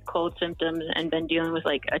had like cold symptoms and been dealing with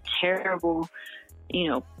like a terrible,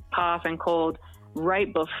 cough and cold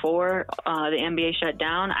right before the NBA shut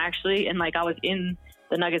down, actually. And like I was in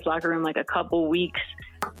the Nuggets locker room like the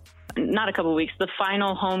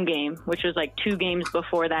final home game, which was like 2 games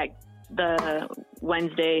before the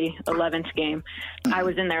Wednesday 11th game. I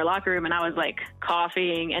was in their locker room and I was like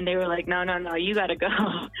coughing, and they were like, no, you gotta go.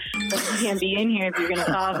 You can't be in here if you're gonna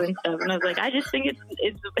cough and stuff. And I was like, I just think it's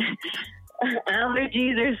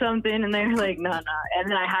allergies or something. And they were like, no. And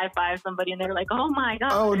then I high-fived somebody and they were like, oh my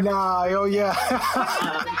God. Oh, nah. Oh, yeah.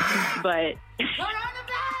 But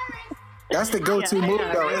that's the go-to move,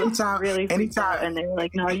 though. Anytime, and they were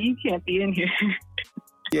like, no, you can't be in here.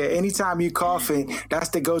 Yeah, anytime you coughing, that's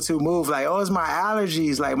the go-to move. Like, oh, it's my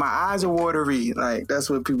allergies. Like, my eyes are watery. Like, that's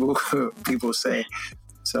what people say.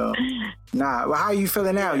 So, nah. Well, how are you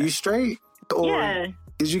feeling now? You straight? Or yeah.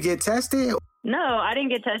 Did you get tested? No, I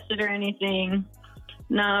didn't get tested or anything.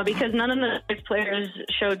 No, because none of the players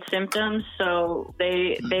showed symptoms, so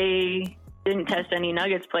they didn't test any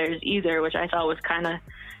Nuggets players either, which I thought was kind of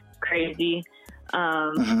crazy.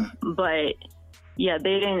 But yeah,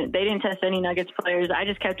 they didn't test any Nuggets players. I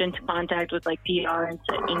just kept in contact with like PR in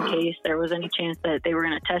case there was any chance that they were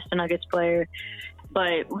going to test a Nuggets player.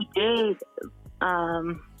 But we did,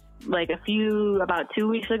 about 2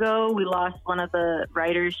 weeks ago, we lost one of the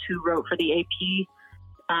writers who wrote for the AP,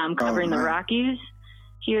 covering the Rockies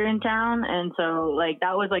here in town. And so like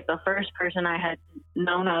that was like the first person I had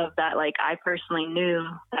known of that like I personally knew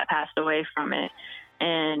that passed away from it.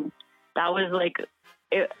 And that was like,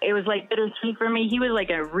 it was like bittersweet for me. He was like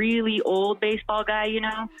a really old baseball guy, you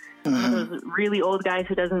know, one of those really old guys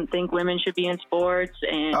who doesn't think women should be in sports,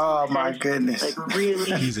 and oh my goodness, like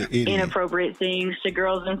really inappropriate things to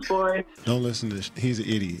girls in sports. Don't listen to this. He's an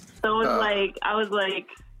idiot. So it was I was like,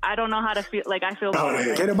 I don't know how to feel. Like I feel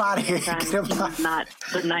like, get him out of here. Get him out. Not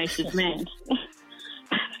the nicest man.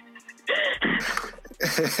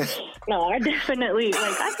 No, I definitely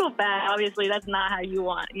I feel bad. Obviously, that's not how you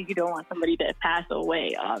don't want somebody to pass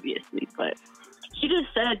away, obviously. But he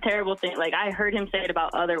just said terrible things. Like I heard him say it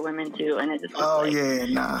about other women too, and it just was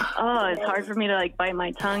it's hard for me to like bite my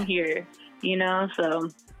tongue here, you know. So,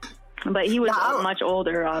 but he was much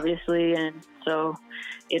older, obviously, and so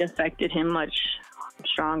it affected him much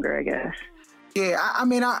stronger, I guess. Yeah, I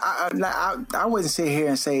mean, I wouldn't sit here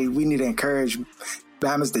and say we need to encourage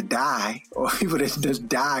Bahamas to die or people that just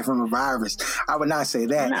die from a virus. I would not say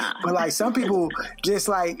that. Nah. But like some people just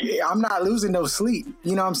like, I'm not losing no sleep.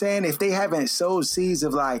 You know what I'm saying? If they haven't sowed seeds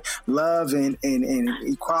of like love and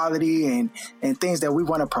equality and things that we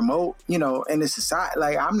want to promote, you know, in the society,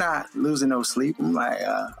 like I'm not losing no sleep. I'm like,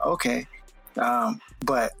 okay.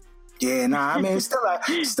 But yeah, I mean, it's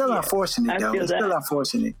still unfortunate though. It's still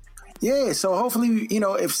unfortunate. Yeah, so hopefully, you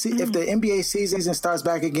know, if the NBA season starts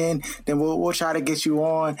back again, then we'll try to get you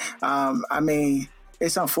on. I mean,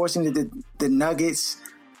 it's unfortunate that the Nuggets,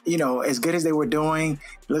 you know, as good as they were doing,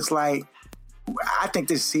 looks like I think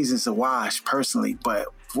this season's a wash personally, but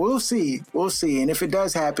we'll see. And if it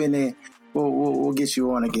does happen, then we'll get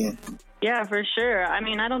you on again. Yeah, for sure. I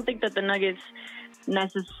mean, I don't think that the Nuggets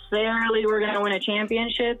necessarily were going to win a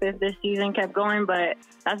championship if this season kept going, but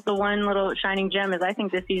that's the one little shining gem is I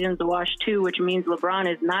think this season's a wash too, which means LeBron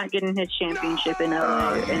is not getting his championship in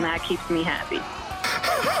LA, and that keeps me happy.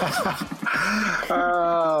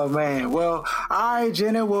 Oh man, well, all right,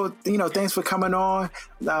 Jenna. Well, you know, thanks for coming on.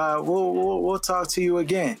 We'll talk to you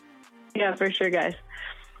again. Yeah, for sure, guys.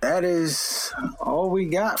 That is all we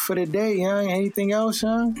got for today, Young. Anything else,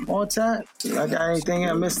 Young? On tap? I got anything?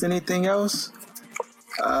 I missed anything else?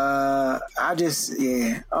 Last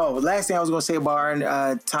thing I was gonna say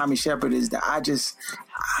about Tommy Shepard is that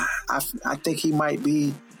I think he might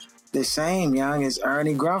be the same, Young, as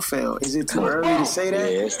Ernie Grunfeld. Is it too early to say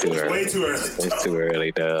that? Yeah, it's too early. Way too early. It's too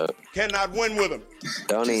early, dog. Cannot win with him.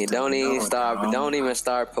 Don't even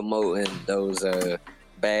start promoting those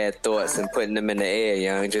bad thoughts and putting them in the air,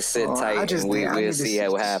 Young. Just sit tight and we'll see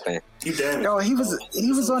what happens. No, he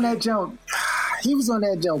was on that jump. He was on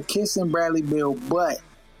that jump kissing Bradley Beal butt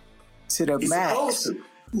to the max.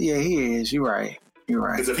 Yeah, he is. You're right.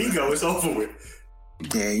 Because if he goes, it's over with.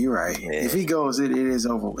 Yeah, you're right. Yeah. If he goes, it is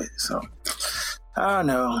over with. So, I don't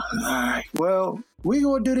know. All right. Well, we're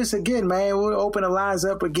going to do this again, man. We'll open the lines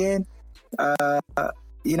up again,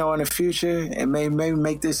 you know, in the future, and maybe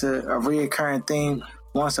make this a reoccurring theme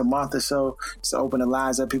once a month or so. Just open the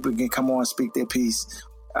lines up. People can come on and speak their piece.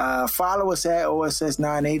 Follow us at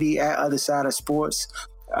OSS980 at Other Side of Sports.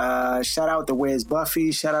 Shout out to Where's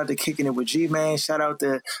Buffy. Shout out to Kicking It with G-Man. Shout out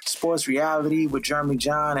to Sports Reality with Jeremy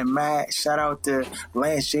John and Matt. Shout out to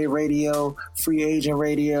Lance J Radio, Free Agent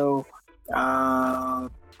Radio.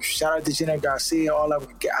 Shout out to Jenna Garcia, all of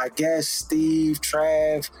our guests, Steve,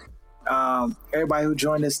 Trav, everybody who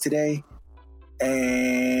joined us today.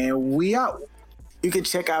 And we out. You can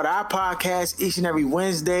check out our podcast each and every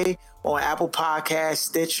Wednesday on Apple Podcasts,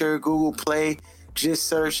 Stitcher, Google Play. Just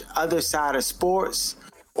search Other Side of Sports.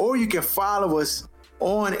 Or you can follow us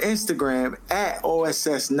on Instagram at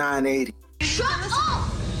OSS980. Shut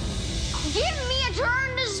up! Give me a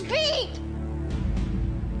turn to speak!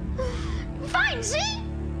 Fine, see?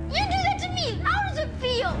 You do that to me. How does it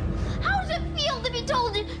feel? How does it feel to be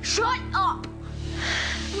told to shut up?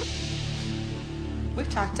 We've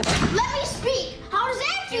talked about it. Let me speak. How does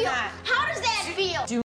that feel? How does that feel?